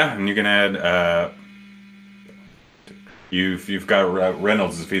 Yeah, and you can add. You've got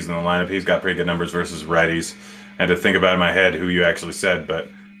Reynolds if he's in the lineup. He's got pretty good numbers versus righties. I had to think about in my head who you actually said, but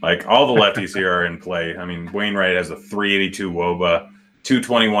like all the lefties here are in play. I mean, Wainwright has a 382 WOBA.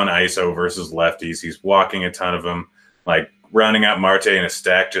 221 ISO versus lefties. He's walking a ton of them. Like, rounding out Marte in a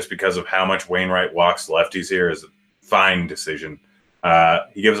stack just because of how much Wainwright walks lefties here is a fine decision.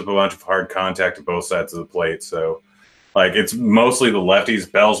 He gives up a bunch of hard contact to both sides of the plate. So, like, it's mostly the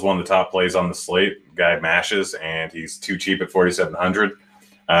lefties. Bell's one of the top plays on the slate. Guy mashes, and he's too cheap at 4,700.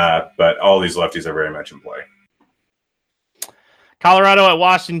 But all these lefties are very much in play. Colorado at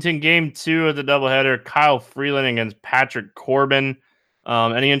Washington, game 2 of the doubleheader. Kyle Freeland against Patrick Corbin.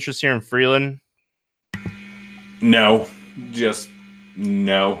 Any interest here in Freeland? No, just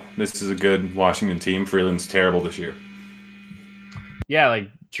no. This is a good Washington team. Freeland's terrible this year. Yeah, like,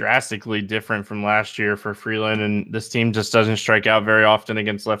 drastically different from last year for Freeland, and this team just doesn't strike out very often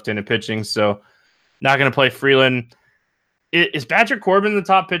against left-handed pitching, so not going to play Freeland. Is Patrick Corbin the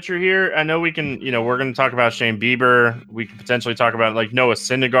top pitcher here? I know we can, we're going to talk about Shane Bieber. We could potentially talk about like Noah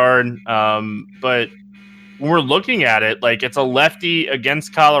Syndergaard. But when we're looking at it, like it's a lefty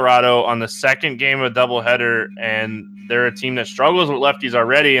against Colorado on the second game of a doubleheader, and they're a team that struggles with lefties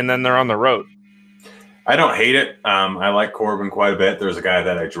already, and then they're on the road. I don't hate it. I like Corbin quite a bit. There's a guy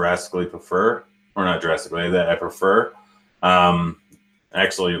that I drastically prefer, or not drastically, that I prefer.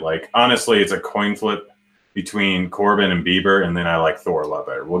 Actually, like honestly, it's a coin flip between Corbin and Bieber, and then I like Thor a lot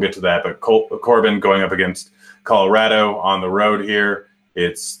better. We'll get to that, but Corbin going up against Colorado on the road here.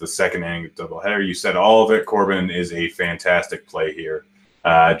 It's the second inning doubleheader. You said all of it. Corbin is a fantastic play here.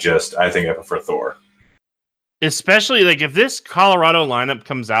 I think I prefer Thor. Especially like if this Colorado lineup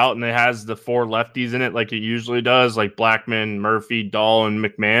comes out and it has the 4 lefties in it like it usually does, like Blackmon, Murphy, Dahl, and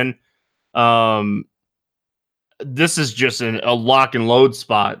McMahon. This is just a lock and load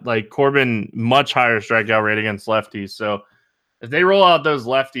spot. Like Corbin, much higher strikeout rate against lefties. So if they roll out those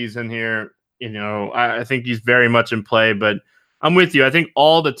lefties in here, I think he's very much in play. But I'm with you. I think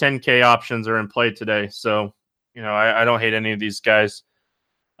all the 10K options are in play today. So, I don't hate any of these guys.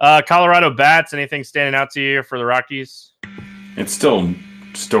 Colorado bats, anything standing out to you for the Rockies? It's still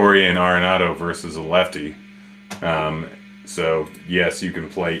Story and Arenado versus a lefty. So, yes, you can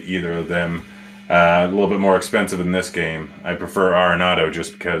play either of them. A little bit more expensive in this game. I prefer Arenado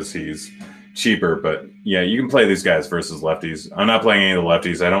just because he's cheaper. But, yeah, you can play these guys versus lefties. I'm not playing any of the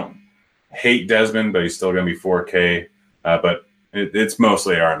lefties. I don't hate Desmond, but he's still going to be 4K. But it's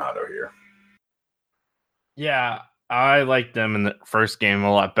mostly Arenado here. Yeah, I like them in the first game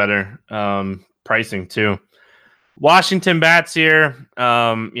a lot better. Pricing, too. Washington bats here.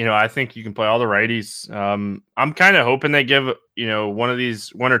 I think you can play all the righties. I'm kind of hoping they give one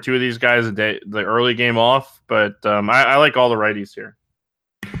or two of these guys the early game off, but I like all the righties here.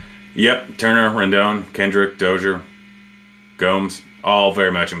 Yep, Turner, Rendon, Kendrick, Dozier, Gomes, all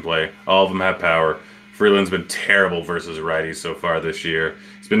very much in play. All of them have power. Freeland's been terrible versus righties so far this year.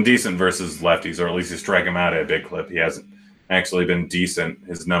 He's been decent versus lefties, or at least he strike him out at a big clip. He hasn't actually been decent.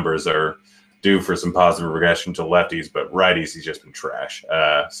 His numbers are due for some positive regression to lefties, but righties, he's just been trash.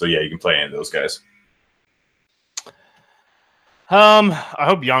 So, yeah, you can play any of those guys. I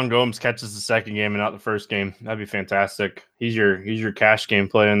hope Yan Gomes catches the second game and not the first game. That'd be fantastic. He's your cash game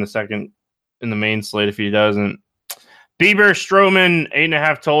play in the main slate if he doesn't. Bieber, Stroman,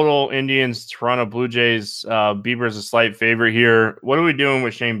 8.5 total. Indians, Toronto Blue Jays. Bieber's a slight favorite here. What are we doing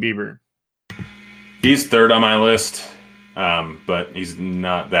with Shane Bieber? He's third on my list. But he's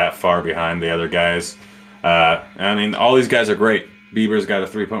not that far behind the other guys. All these guys are great. Bieber's got a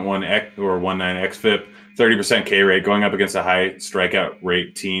 3.1 or 19 xFIP, 30% K rate, going up against a high strikeout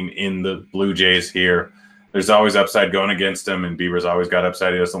rate team in the Blue Jays here. There's always upside going against him, and Bieber's always got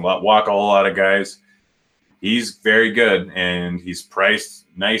upside. He doesn't walk a whole lot of guys. He's very good, and he's priced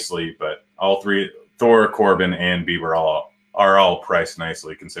nicely, but all three, Thor, Corbin, and Bieber are all priced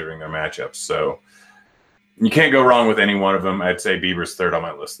nicely considering their matchups. So you can't go wrong with any one of them. I'd say Bieber's third on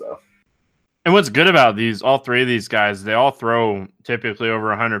my list, though. And what's good about all three of these guys, they all throw typically over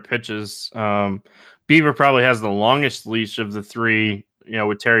 100 pitches. Bieber probably has the longest leash of the three,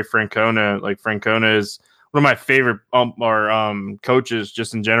 with Terry Francona. Like, Francona is one of my favorite coaches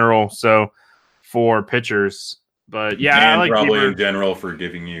just in general. So, for pitchers. But, yeah, and I like probably Bieber in general for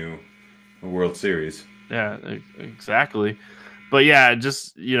giving you a World Series. Yeah, exactly. But yeah,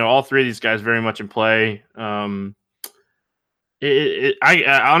 just all three of these guys very much in play. I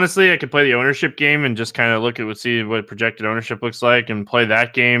honestly could play the ownership game and just kind of see what projected ownership looks like and play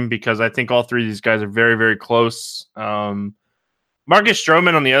that game because I think all three of these guys are very, very close. Marcus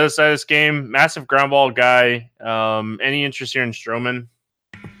Stroman on the other side of this game, massive ground ball guy. Any interest here in Stroman?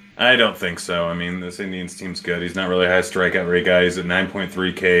 I don't think so. This Indians team's good. He's not really a high strikeout rate guy. He's at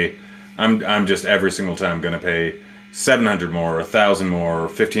 9.3K. I'm just every single time going to pay 700 more, 1,000 more,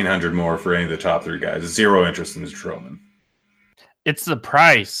 1,500 more for any of the top three guys. Zero interest in Stroman. It's the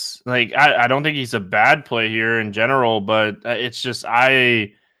price. Like, I don't think he's a bad play here in general, but it's just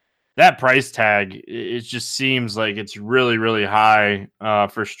that price tag, it just seems like it's really, really high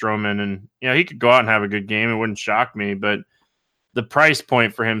for Stroman. And, he could go out and have a good game. It wouldn't shock me, but the price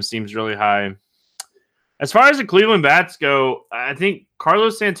point for him seems really high. As far as the Cleveland bats go, I think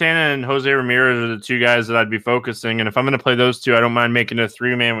Carlos Santana and Jose Ramirez are the two guys that I'd be focusing. And if I'm going to play those two, I don't mind making a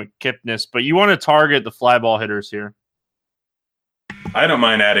 3-man with Kipnis. But you want to target the fly ball hitters here. I don't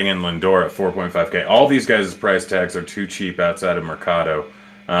mind adding in Lindor at 4.5K. All these guys' price tags are too cheap outside of Mercado.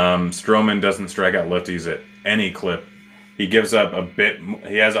 Stroman doesn't strike out lefties at any clip. He gives up a bit.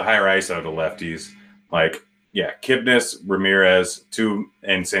 He has a higher ISO to lefties. Kipnis, Ramirez,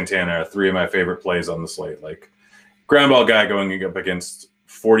 and Santana are three of my favorite plays on the slate. ground ball guy going up against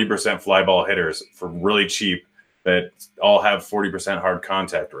 40% fly ball hitters for really cheap that all have 40% hard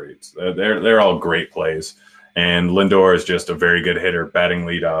contact rates. They're all great plays. And Lindor is just a very good hitter, batting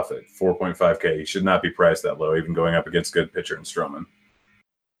leadoff at 4.5K. He should not be priced that low, even going up against good pitcher and Stroman.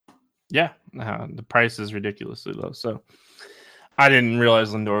 Yeah, the price is ridiculously low. So I didn't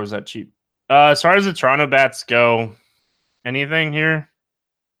realize Lindor was that cheap. As far as the Toronto bats go, anything here?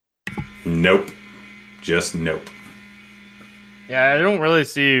 Nope. Just nope. Yeah, I don't really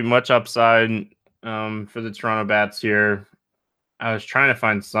see much upside for the Toronto bats here. I was trying to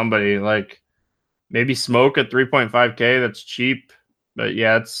find somebody like maybe Smoke at 3.5K. That's cheap, but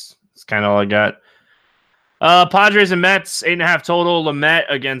yeah, it's kind of all I got. Padres and Mets, 8.5 total. Lamet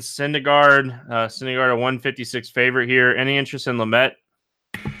against Syndergaard. Syndergaard a 156 favorite here. Any interest in Lamet?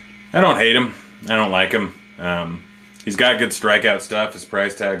 I don't hate him. I don't like him. He's got good strikeout stuff. His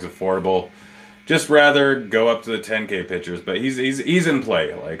price tag's affordable. Just rather go up to the 10K pitchers, but he's in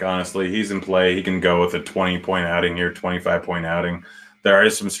play. Like, honestly, he's in play. He can go with a 20-point outing here, 25-point outing. There are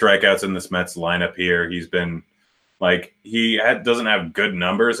some strikeouts in this Mets lineup here. He's been like doesn't have good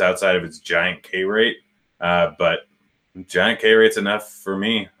numbers outside of his giant K rate, but giant K rate's enough for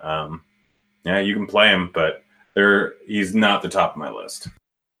me. Yeah, you can play him, but he's not the top of my list.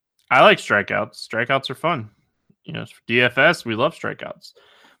 I like strikeouts. Strikeouts are fun. For DFS, we love strikeouts,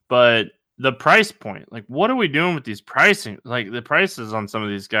 but the price point, like, what are we doing with these pricing? Like, the prices on some of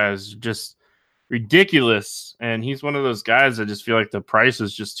these guys are just ridiculous. And he's one of those guys that just feel like the price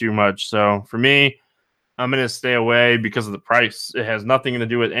is just too much. So for me, I'm going to stay away because of the price. It has nothing to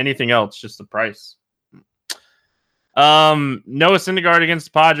do with anything else, just the price. Noah Syndergaard against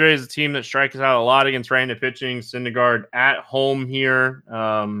the Padres, a team that strikes out a lot against right-handed pitching. Syndergaard at home here.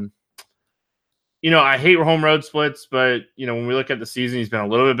 I hate home road splits, but when we look at the season, he's been a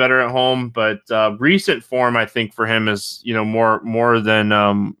little bit better at home. But recent form, I think, for him is more than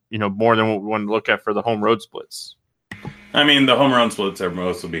what we want to look at for the home road splits. I mean, the home run splits are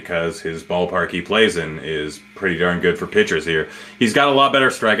mostly because his ballpark he plays in is pretty darn good for pitchers here. He's got a lot better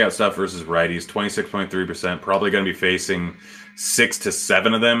strikeout stuff versus righties, 26.3%. Probably going to be facing 6 to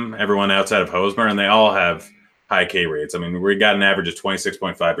 7 of them, everyone outside of Hosmer, and they all have high K rates. I mean, we got an average of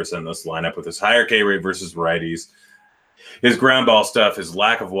 26.5% in this lineup with his higher K rate versus righties. His ground ball stuff, his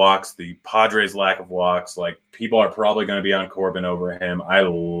lack of walks, the Padres' lack of walks, like, people are probably going to be on Corbin over him. I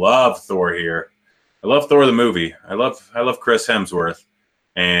love Thor here. I love Thor the movie. I love Chris Hemsworth,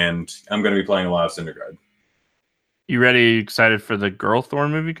 and I'm going to be playing a lot of Syndergaard. You ready? Excited for the girl Thor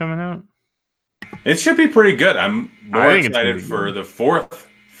movie coming out? It should be pretty good. I'm more excited for the fourth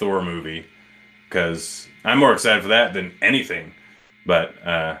Thor movie because I'm more excited for that than anything. But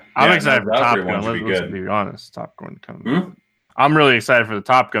I'm excited for Top Gun. Let's be honest, Top Gun coming. I'm really excited for the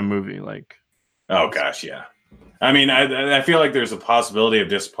Top Gun movie. Like, oh gosh, yeah. I mean, I feel like there's a possibility of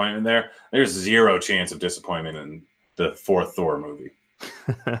disappointment there. There's zero chance of disappointment in the fourth Thor movie.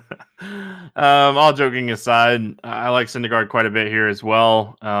 All joking aside, I like Syndergaard quite a bit here as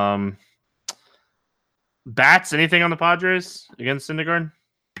well. Bats, anything on the Padres against Syndergaard?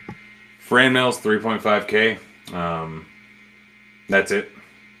 Fran Mills, 3.5K. That's it.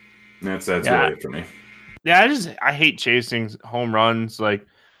 That's really it for me. Yeah, I hate chasing home runs. Like,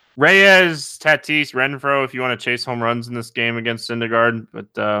 Reyes, Tatis, Renfroe, if you want to chase home runs in this game against Syndergaard,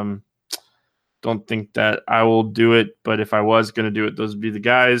 but don't think that I will do it. But if I was going to do it, those would be the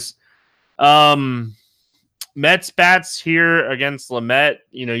guys. Mets bats here against Lamet.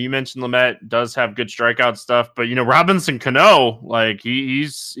 You mentioned Lamet does have good strikeout stuff, but Robinson Cano, like,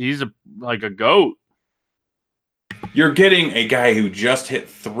 he's a goat. You're getting a guy who just hit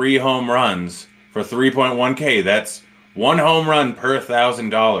 3 home runs for 3.1K. That's 1 home run per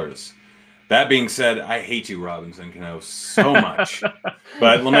 $1,000. That being said, I hate you, Robinson Cano, so much.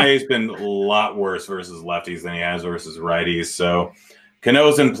 But LeMay's been a lot worse versus lefties than he has versus righties. So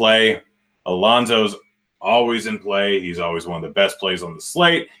Cano's in play. Alonso's always in play. He's always one of the best plays on the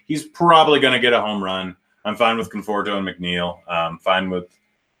slate. He's probably going to get a home run. I'm fine with Conforto and McNeil. I'm fine with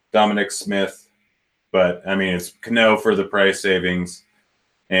Dominic Smith. But, I mean, it's Cano for the price savings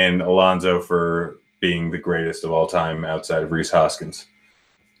and Alonso for being the greatest of all time outside of Rhys Hoskins.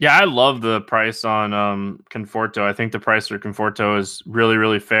 Yeah, I love the price on Conforto. I think the price for Conforto is really,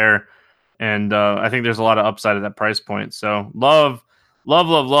 really fair. And I think there's a lot of upside at that price point. So love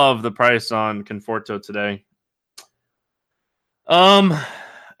the price on Conforto today.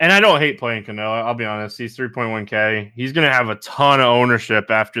 And I don't hate playing Cano. I'll be honest. He's 3.1K. He's going to have a ton of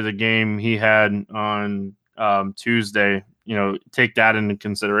ownership after the game he had on Tuesday. Take that into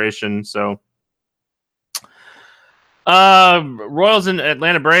consideration. So Royals and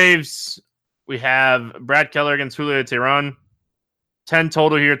Atlanta Braves. we have Brad Keller against Julio Teheran. 10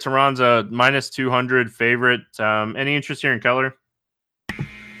 total here. Tehran's a minus 200 favorite. Any interest here in Keller?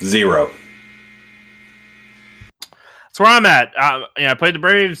 0. That's where I'm at. I played the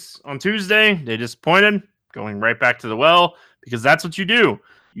Braves on Tuesday. They disappointed, going right back to the well, because that's what you do.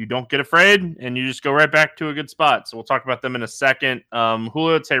 You don't get afraid, and you just go right back to a good spot. So we'll talk about them in a second.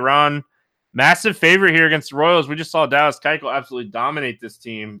 Julio Teheran, massive favorite here against the Royals. We just saw Dallas Keuchel absolutely dominate this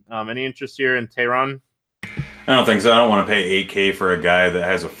team. Any interest here in Teheran? I don't think so. I don't want to pay $8K for a guy that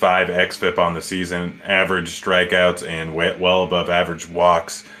has a 5 xFIP on the season, average strikeouts, and well above average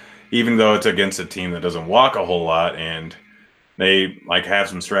walks, even though it's against a team that doesn't walk a whole lot and they have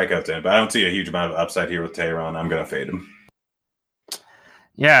some strikeouts in it. But I don't see a huge amount of upside here with Teheran. I'm going to fade him.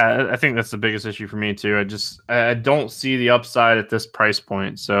 Yeah, I think that's the biggest issue for me too. I don't see the upside at this price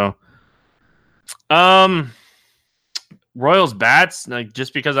point. So, Royals bats,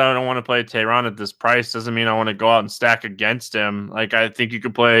 just because I don't want to play Teheran at this price doesn't mean I want to go out and stack against him. I think you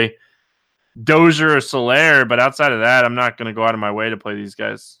could play Dozier or Soler, but outside of that, I'm not going to go out of my way to play these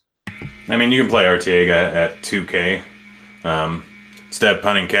guys. I mean, you can play Arteaga at 2K. Instead of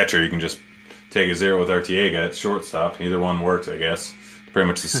punting catcher, you can just take a 0 with Arteaga at shortstop. Either one works, I guess. Pretty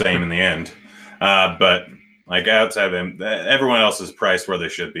much the same in the end. But outside of them, everyone else is priced where they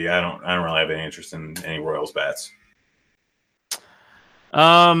should be. I don't really have any interest in any Royals bats.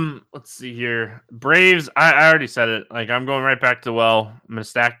 Let's see here. Braves, I already said it. I'm going right back to the well. I'm going to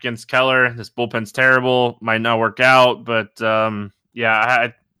stack against Keller. This bullpen's terrible. Might not work out, but I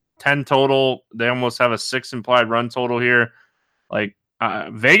had 10 total. They almost have a 6 implied run total here.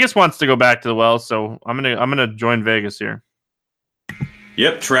 Vegas wants to go back to the well, so I'm gonna join Vegas here.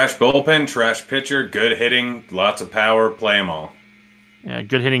 Yep, trash bullpen, trash pitcher, good hitting, lots of power, play them all. Yeah,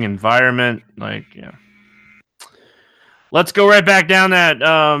 good hitting environment. Let's go right back down that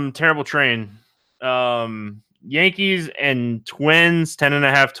terrible train. Yankees and Twins,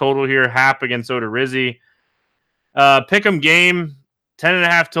 10.5 total here. Hap against Odorizzi. Pick'em game,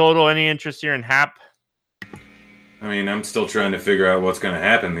 10.5 total. Any interest here in Hap? I mean, I'm still trying to figure out what's going to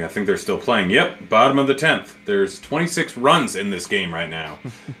happen. I think they're still playing. Yep, bottom of the 10th. There's 26 runs in this game right now.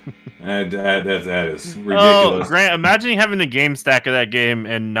 that is ridiculous. Oh, Grant, imagine having a game stack of that game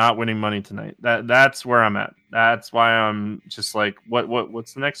and not winning money tonight. That's where I'm at. That's why I'm just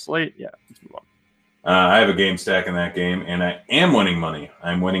what's the next slate? Yeah, let's move on. I have a game stack in that game, and I am winning money.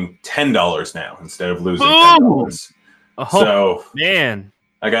 I'm winning $10 now instead of losing $10. Oh, so, man.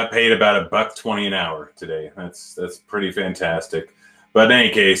 I got paid about $1.20 an hour today. That's pretty fantastic. But in any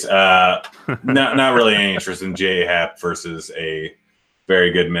case, not really any interest in J. Happ versus a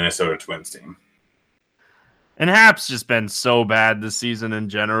very good Minnesota Twins team. And Happ's just been so bad this season in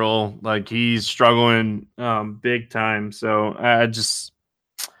general. He's struggling big time. So we're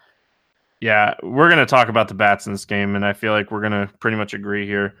going to talk about the bats in this game, and I feel like we're going to pretty much agree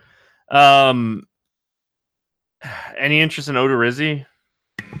here. Any interest in Odorizzi?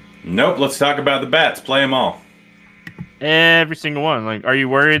 Nope. Let's talk about the bats. Play them all. Every single one. Are you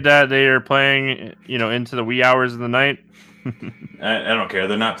worried that they are playing, into the wee hours of the night? I don't care.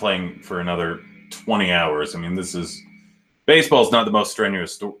 They're not playing for another 20 hours. I mean, baseball is not the most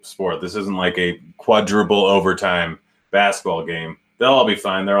strenuous sport. This isn't like a quadruple overtime basketball game. They'll all be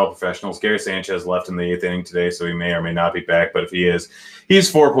fine. They're all professionals. Gary Sanchez left in the 8th inning today, so he may or may not be back. But if he is,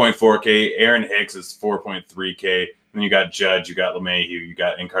 he's 4.4K. Aaron Hicks is 4.3K. Then you got Judge, you got LeMahieu, you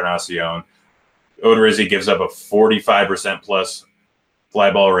got Encarnacion. Odorizzi gives up a 45% plus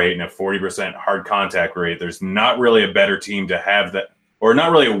fly ball rate and a 40% hard contact rate. There's not really a better team to have that, or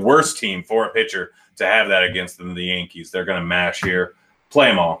not really a worse team for a pitcher to have that against than the Yankees. They're going to mash here. Play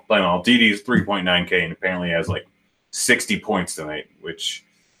them all. Didi's 3.9K and apparently has 60 points tonight, which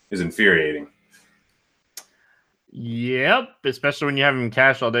is infuriating. Yep, especially when you have him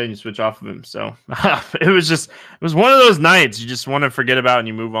cash all day and you switch off of him. So it was one of those nights you just want to forget about and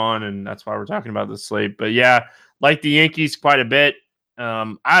you move on, and that's why we're talking about this slate. But yeah, like the Yankees quite a bit.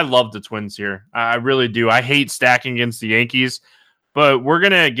 I love the Twins here. I really do. I hate stacking against the Yankees, but we're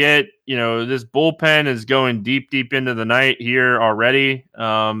gonna get this bullpen is going deep into the night here already.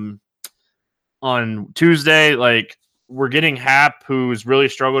 On Tuesday, we're getting Hap, who's really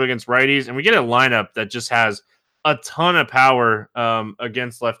struggled against righties, and we get a lineup that just has a ton of power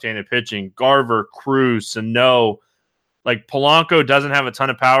against left-handed pitching. Garver, Cruz, Sano. Polanco doesn't have a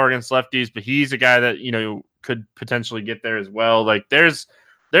ton of power against lefties, but he's a guy that, could potentially get there as well. There's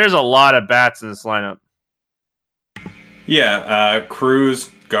a lot of bats in this lineup. Yeah,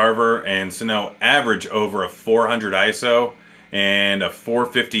 Cruz, Garver, and Sano average over a 400 ISO and a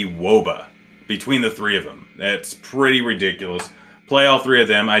 450 WOBA between the three of them. That's pretty ridiculous. play all three of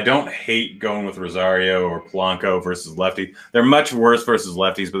them. I don't hate going with Rosario or Polanco versus lefty. They're much worse versus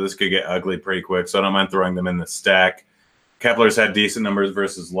lefties, but this could get ugly pretty quick, so I don't mind throwing them in the stack. Kepler's had decent numbers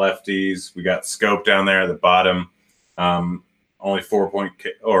versus lefties. We got Scope down there at the bottom, only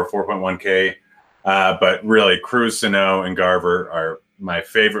 4.1K. But really, Cruz, Sano, and Garver are my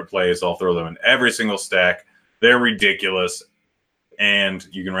favorite plays. I'll throw them in every single stack. They're ridiculous, and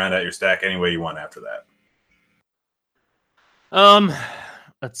you can round out your stack any way you want after that.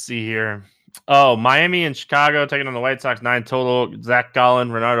 Let's see here. Oh, Miami and Chicago taking on the White Sox, 9 total. Zach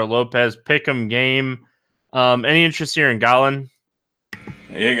Gallen, Renato Lopez, pick'em game. Any interest here in Gallen?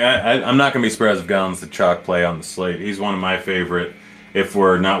 Yeah, I'm not going to be surprised if Gallen's the chalk play on the slate. He's one of my favorite if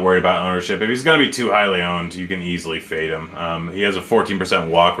we're not worried about ownership. If he's going to be too highly owned, you can easily fade him. He has a 14%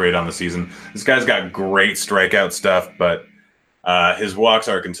 walk rate on the season. This guy's got great strikeout stuff, but his walks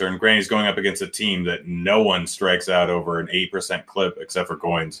are a concern. Granted, he's going up against a team that no one strikes out over an 8% clip except for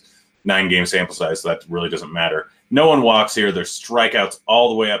Goins. 9-game sample size, so that really doesn't matter. No one walks here. There's strikeouts all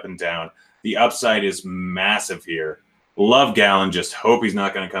the way up and down. The upside is massive here. Love Gallen. Just hope he's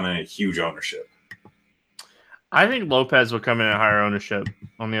not going to come in at huge ownership. I think Lopez will come in at higher ownership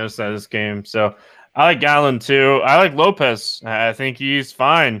on the other side of this game. So I like Gallen too. I like Lopez. I think he's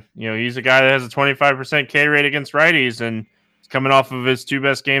fine. He's a guy that has a 25% K rate against righties, and he's coming off of his 2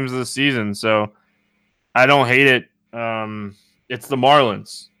 best games of the season. So I don't hate it. It's the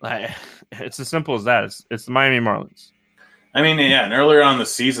Marlins. It's as simple as that. It's the Miami Marlins. I mean, yeah, and earlier on in the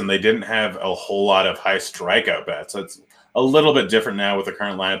season, they didn't have a whole lot of high strikeout bets. It's a little bit different now with the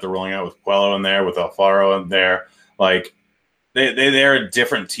current lineup they're rolling out with Puello in there, with Alfaro in there. Like, they're a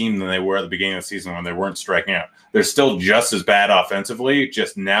different team than they were at the beginning of the season when they weren't striking out. They're still just as bad offensively,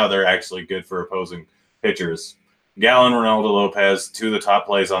 just now they're actually good for opposing pitchers. Gallen, Ronaldo Lopez, 2 of the top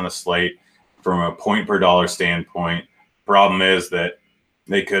plays on the slate from a point per dollar standpoint. Problem is that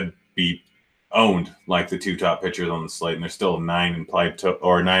they could be owned like the 2 top pitchers on the slate, and there's still a 9 implied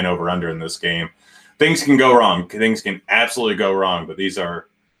or 9 over under in this game. Things can go wrong. Things can absolutely go wrong, but these are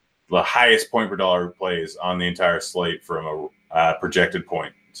the highest point per dollar plays on the entire slate from a projected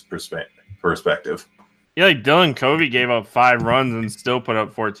point perspective. Yeah, like Dylan Covey gave up 5 runs and still put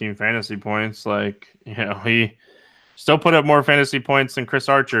up 14 fantasy points. He still put up more fantasy points than Chris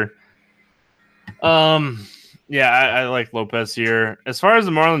Archer. Yeah, I like Lopez here. As far as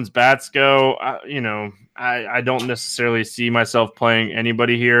the Marlins bats go, I don't necessarily see myself playing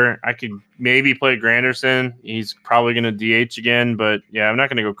anybody here. I could maybe play Granderson. He's probably going to DH again, but yeah, I'm not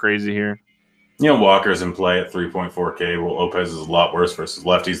going to go crazy here. Walker's in play at 3.4K. Well, Lopez is a lot worse versus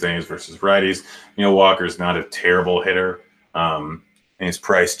lefties than he is versus righties. Walker's not a terrible hitter, and he's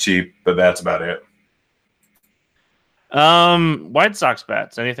priced cheap, but that's about it. White Sox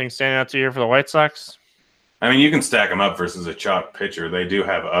bats. Anything standing out to you here for the White Sox? I mean, you can stack them up versus a chalk pitcher. They do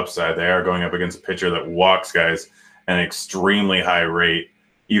have upside. They are going up against a pitcher that walks guys at an extremely high rate.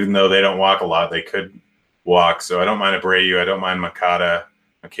 Even though they don't walk a lot, they could walk. So I don't mind Abreu. I don't mind Makata,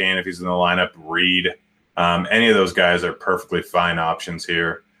 McCann if he's in the lineup, Reed. Any of those guys are perfectly fine options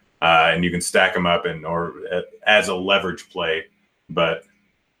here. And you can stack them up or as a leverage play. But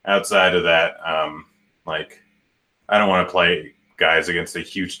outside of that, I don't want to play guys against a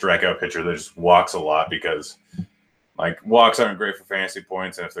huge strikeout pitcher that just walks a lot because walks aren't great for fantasy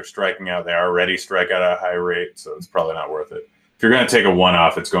points, and if they're striking out, they already strike out at a high rate, so it's probably not worth it. If you're going to take a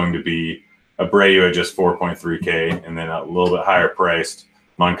one-off, it's going to be Abreu at just 4.3K and then a little bit higher priced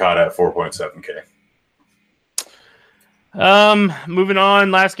Moncada at 4.7K. Moving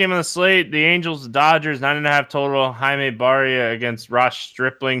on, last game on the slate, the Angels, Dodgers, 9.5 total. Jaime Barria against Ross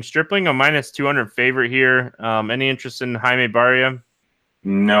Stripling. Stripling a minus 200 favorite here. Any interest in Jaime Barria?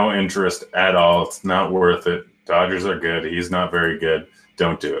 No interest at all. It's not worth it. Dodgers are good. He's not very good.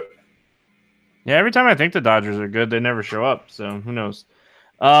 Don't do it. Yeah, every time I think the Dodgers are good, they never show up. So who knows?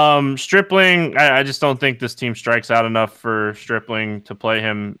 Stripling, I just don't think this team strikes out enough for Stripling to play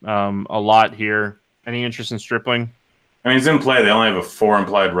him a lot here. Any interest in Stripling? I mean, he's in play. They only have a 4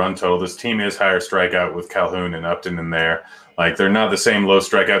 implied run total. This team is higher strikeout with Calhoun and Upton in there. They're not the same low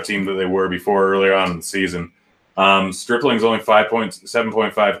strikeout team that they were before earlier on in the season. Stripling's only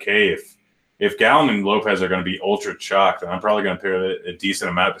 7.5K. If Gallen and Lopez are going to be ultra chalk, then I'm probably going to pay a decent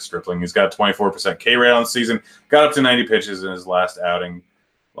amount to Stripling. He's got 24% K rate on the season, got up to 90 pitches in his last outing.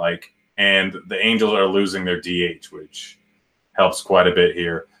 And the Angels are losing their DH, which helps quite a bit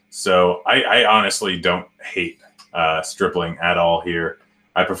here. So I honestly don't hate Stripling at all here.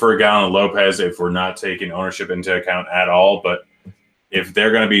 I prefer Gallen and Lopez if we're not taking ownership into account at all, but if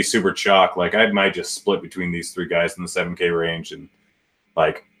they're going to be super chalk, I might just split between these 3 guys in the 7K range and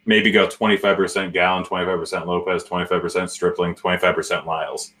like maybe go 25% Gallon, 25% Lopez, 25% Stripling, 25%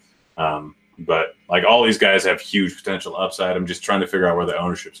 Lyles. But like all these guys have huge potential upside. I'm just trying to figure out where the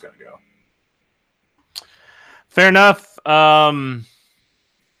ownership's going to go. Fair enough.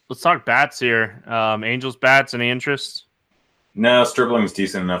 Let's talk bats here. Angels bats, any interest? No, Stripling's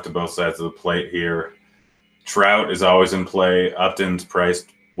decent enough to both sides of the plate here. Trout is always in play. Upton's priced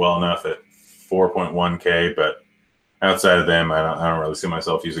well enough at 4.1K, but outside of them, I don't really see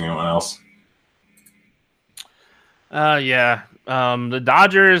myself using anyone else. Yeah. The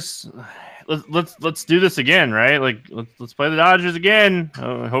Dodgers. Let's do this again, right? Like let's play the Dodgers again.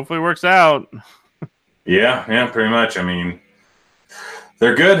 Hopefully it works out. Yeah, pretty much. I mean,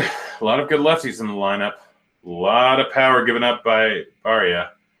 they're good. A lot of good lefties in the lineup. A lot of power given up by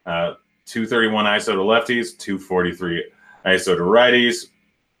Aria. 231 ISO to lefties, 243 ISO to righties.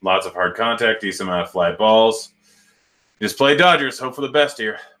 Lots of hard contact, decent amount of fly balls. Just play Dodgers. Hope for the best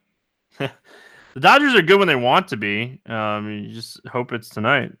here. The Dodgers are good when they want to be. You just hope it's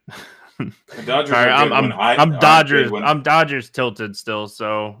tonight. The Dodgers Sorry, are good I'm Dodgers. I'm Dodgers tilted still,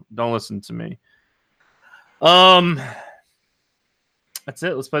 so don't listen to me. That's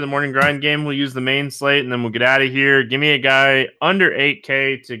it. Let's play the morning grind game. We'll use the main slate, and then we'll get out of here. Give me a guy under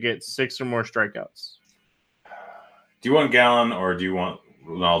 8K to get 6 or more strikeouts. Do you want Gallon or do you want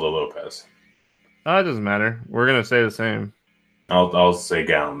Ronaldo Lopez? It doesn't matter. We're gonna say the same. I'll say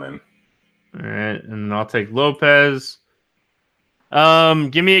Gallon then. All right, and I'll take Lopez.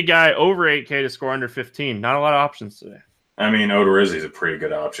 Give me a guy over 8K to score under 15. Not a lot of options today. I mean, Odorizzi's a pretty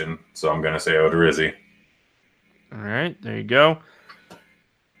good option, so I'm going to say Odorizzi. All right, there you go.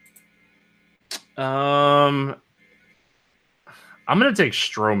 I'm going to take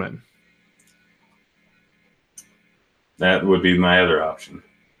Stroman. That would be my other option.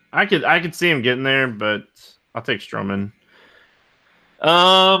 I could see him getting there, but I'll take Stroman.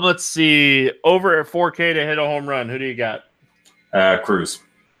 Let's see. Over at 4K to hit a home run. Who do you got? Cruz.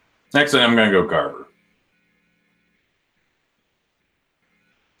 Next thing, I'm going to go Garver.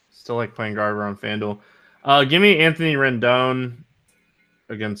 Still like playing Garver on FanDuel. Give me Anthony Rendon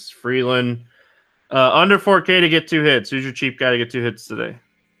against Freeland. Under 4K to get 2 hits. Who's your cheap guy to get 2 hits today?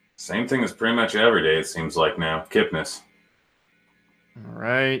 Same thing as pretty much every day, it seems like now. Kipnis. All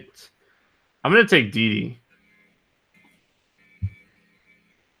right. I'm going to take Didi.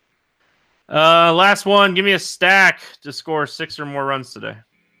 Last one. Give me a stack to score 6 or more runs today.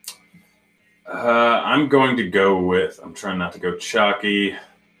 I'm going to go with, I'm trying not to go chalky.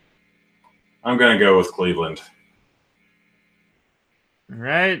 I'm going to go with Cleveland. All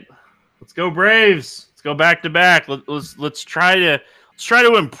right. Let's go Braves. Let's go back to back. Let's try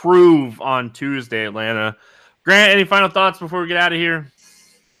to improve on Tuesday, Atlanta. Grant, any final thoughts before we get out of here?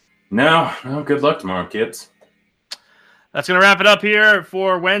 No, good luck tomorrow, kids. That's going to wrap it up here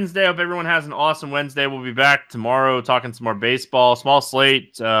for Wednesday. Hope everyone has an awesome Wednesday. We'll be back tomorrow talking some more baseball. Small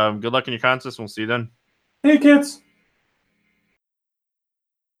slate. Good luck in your contest. We'll see you then. Hey, kids.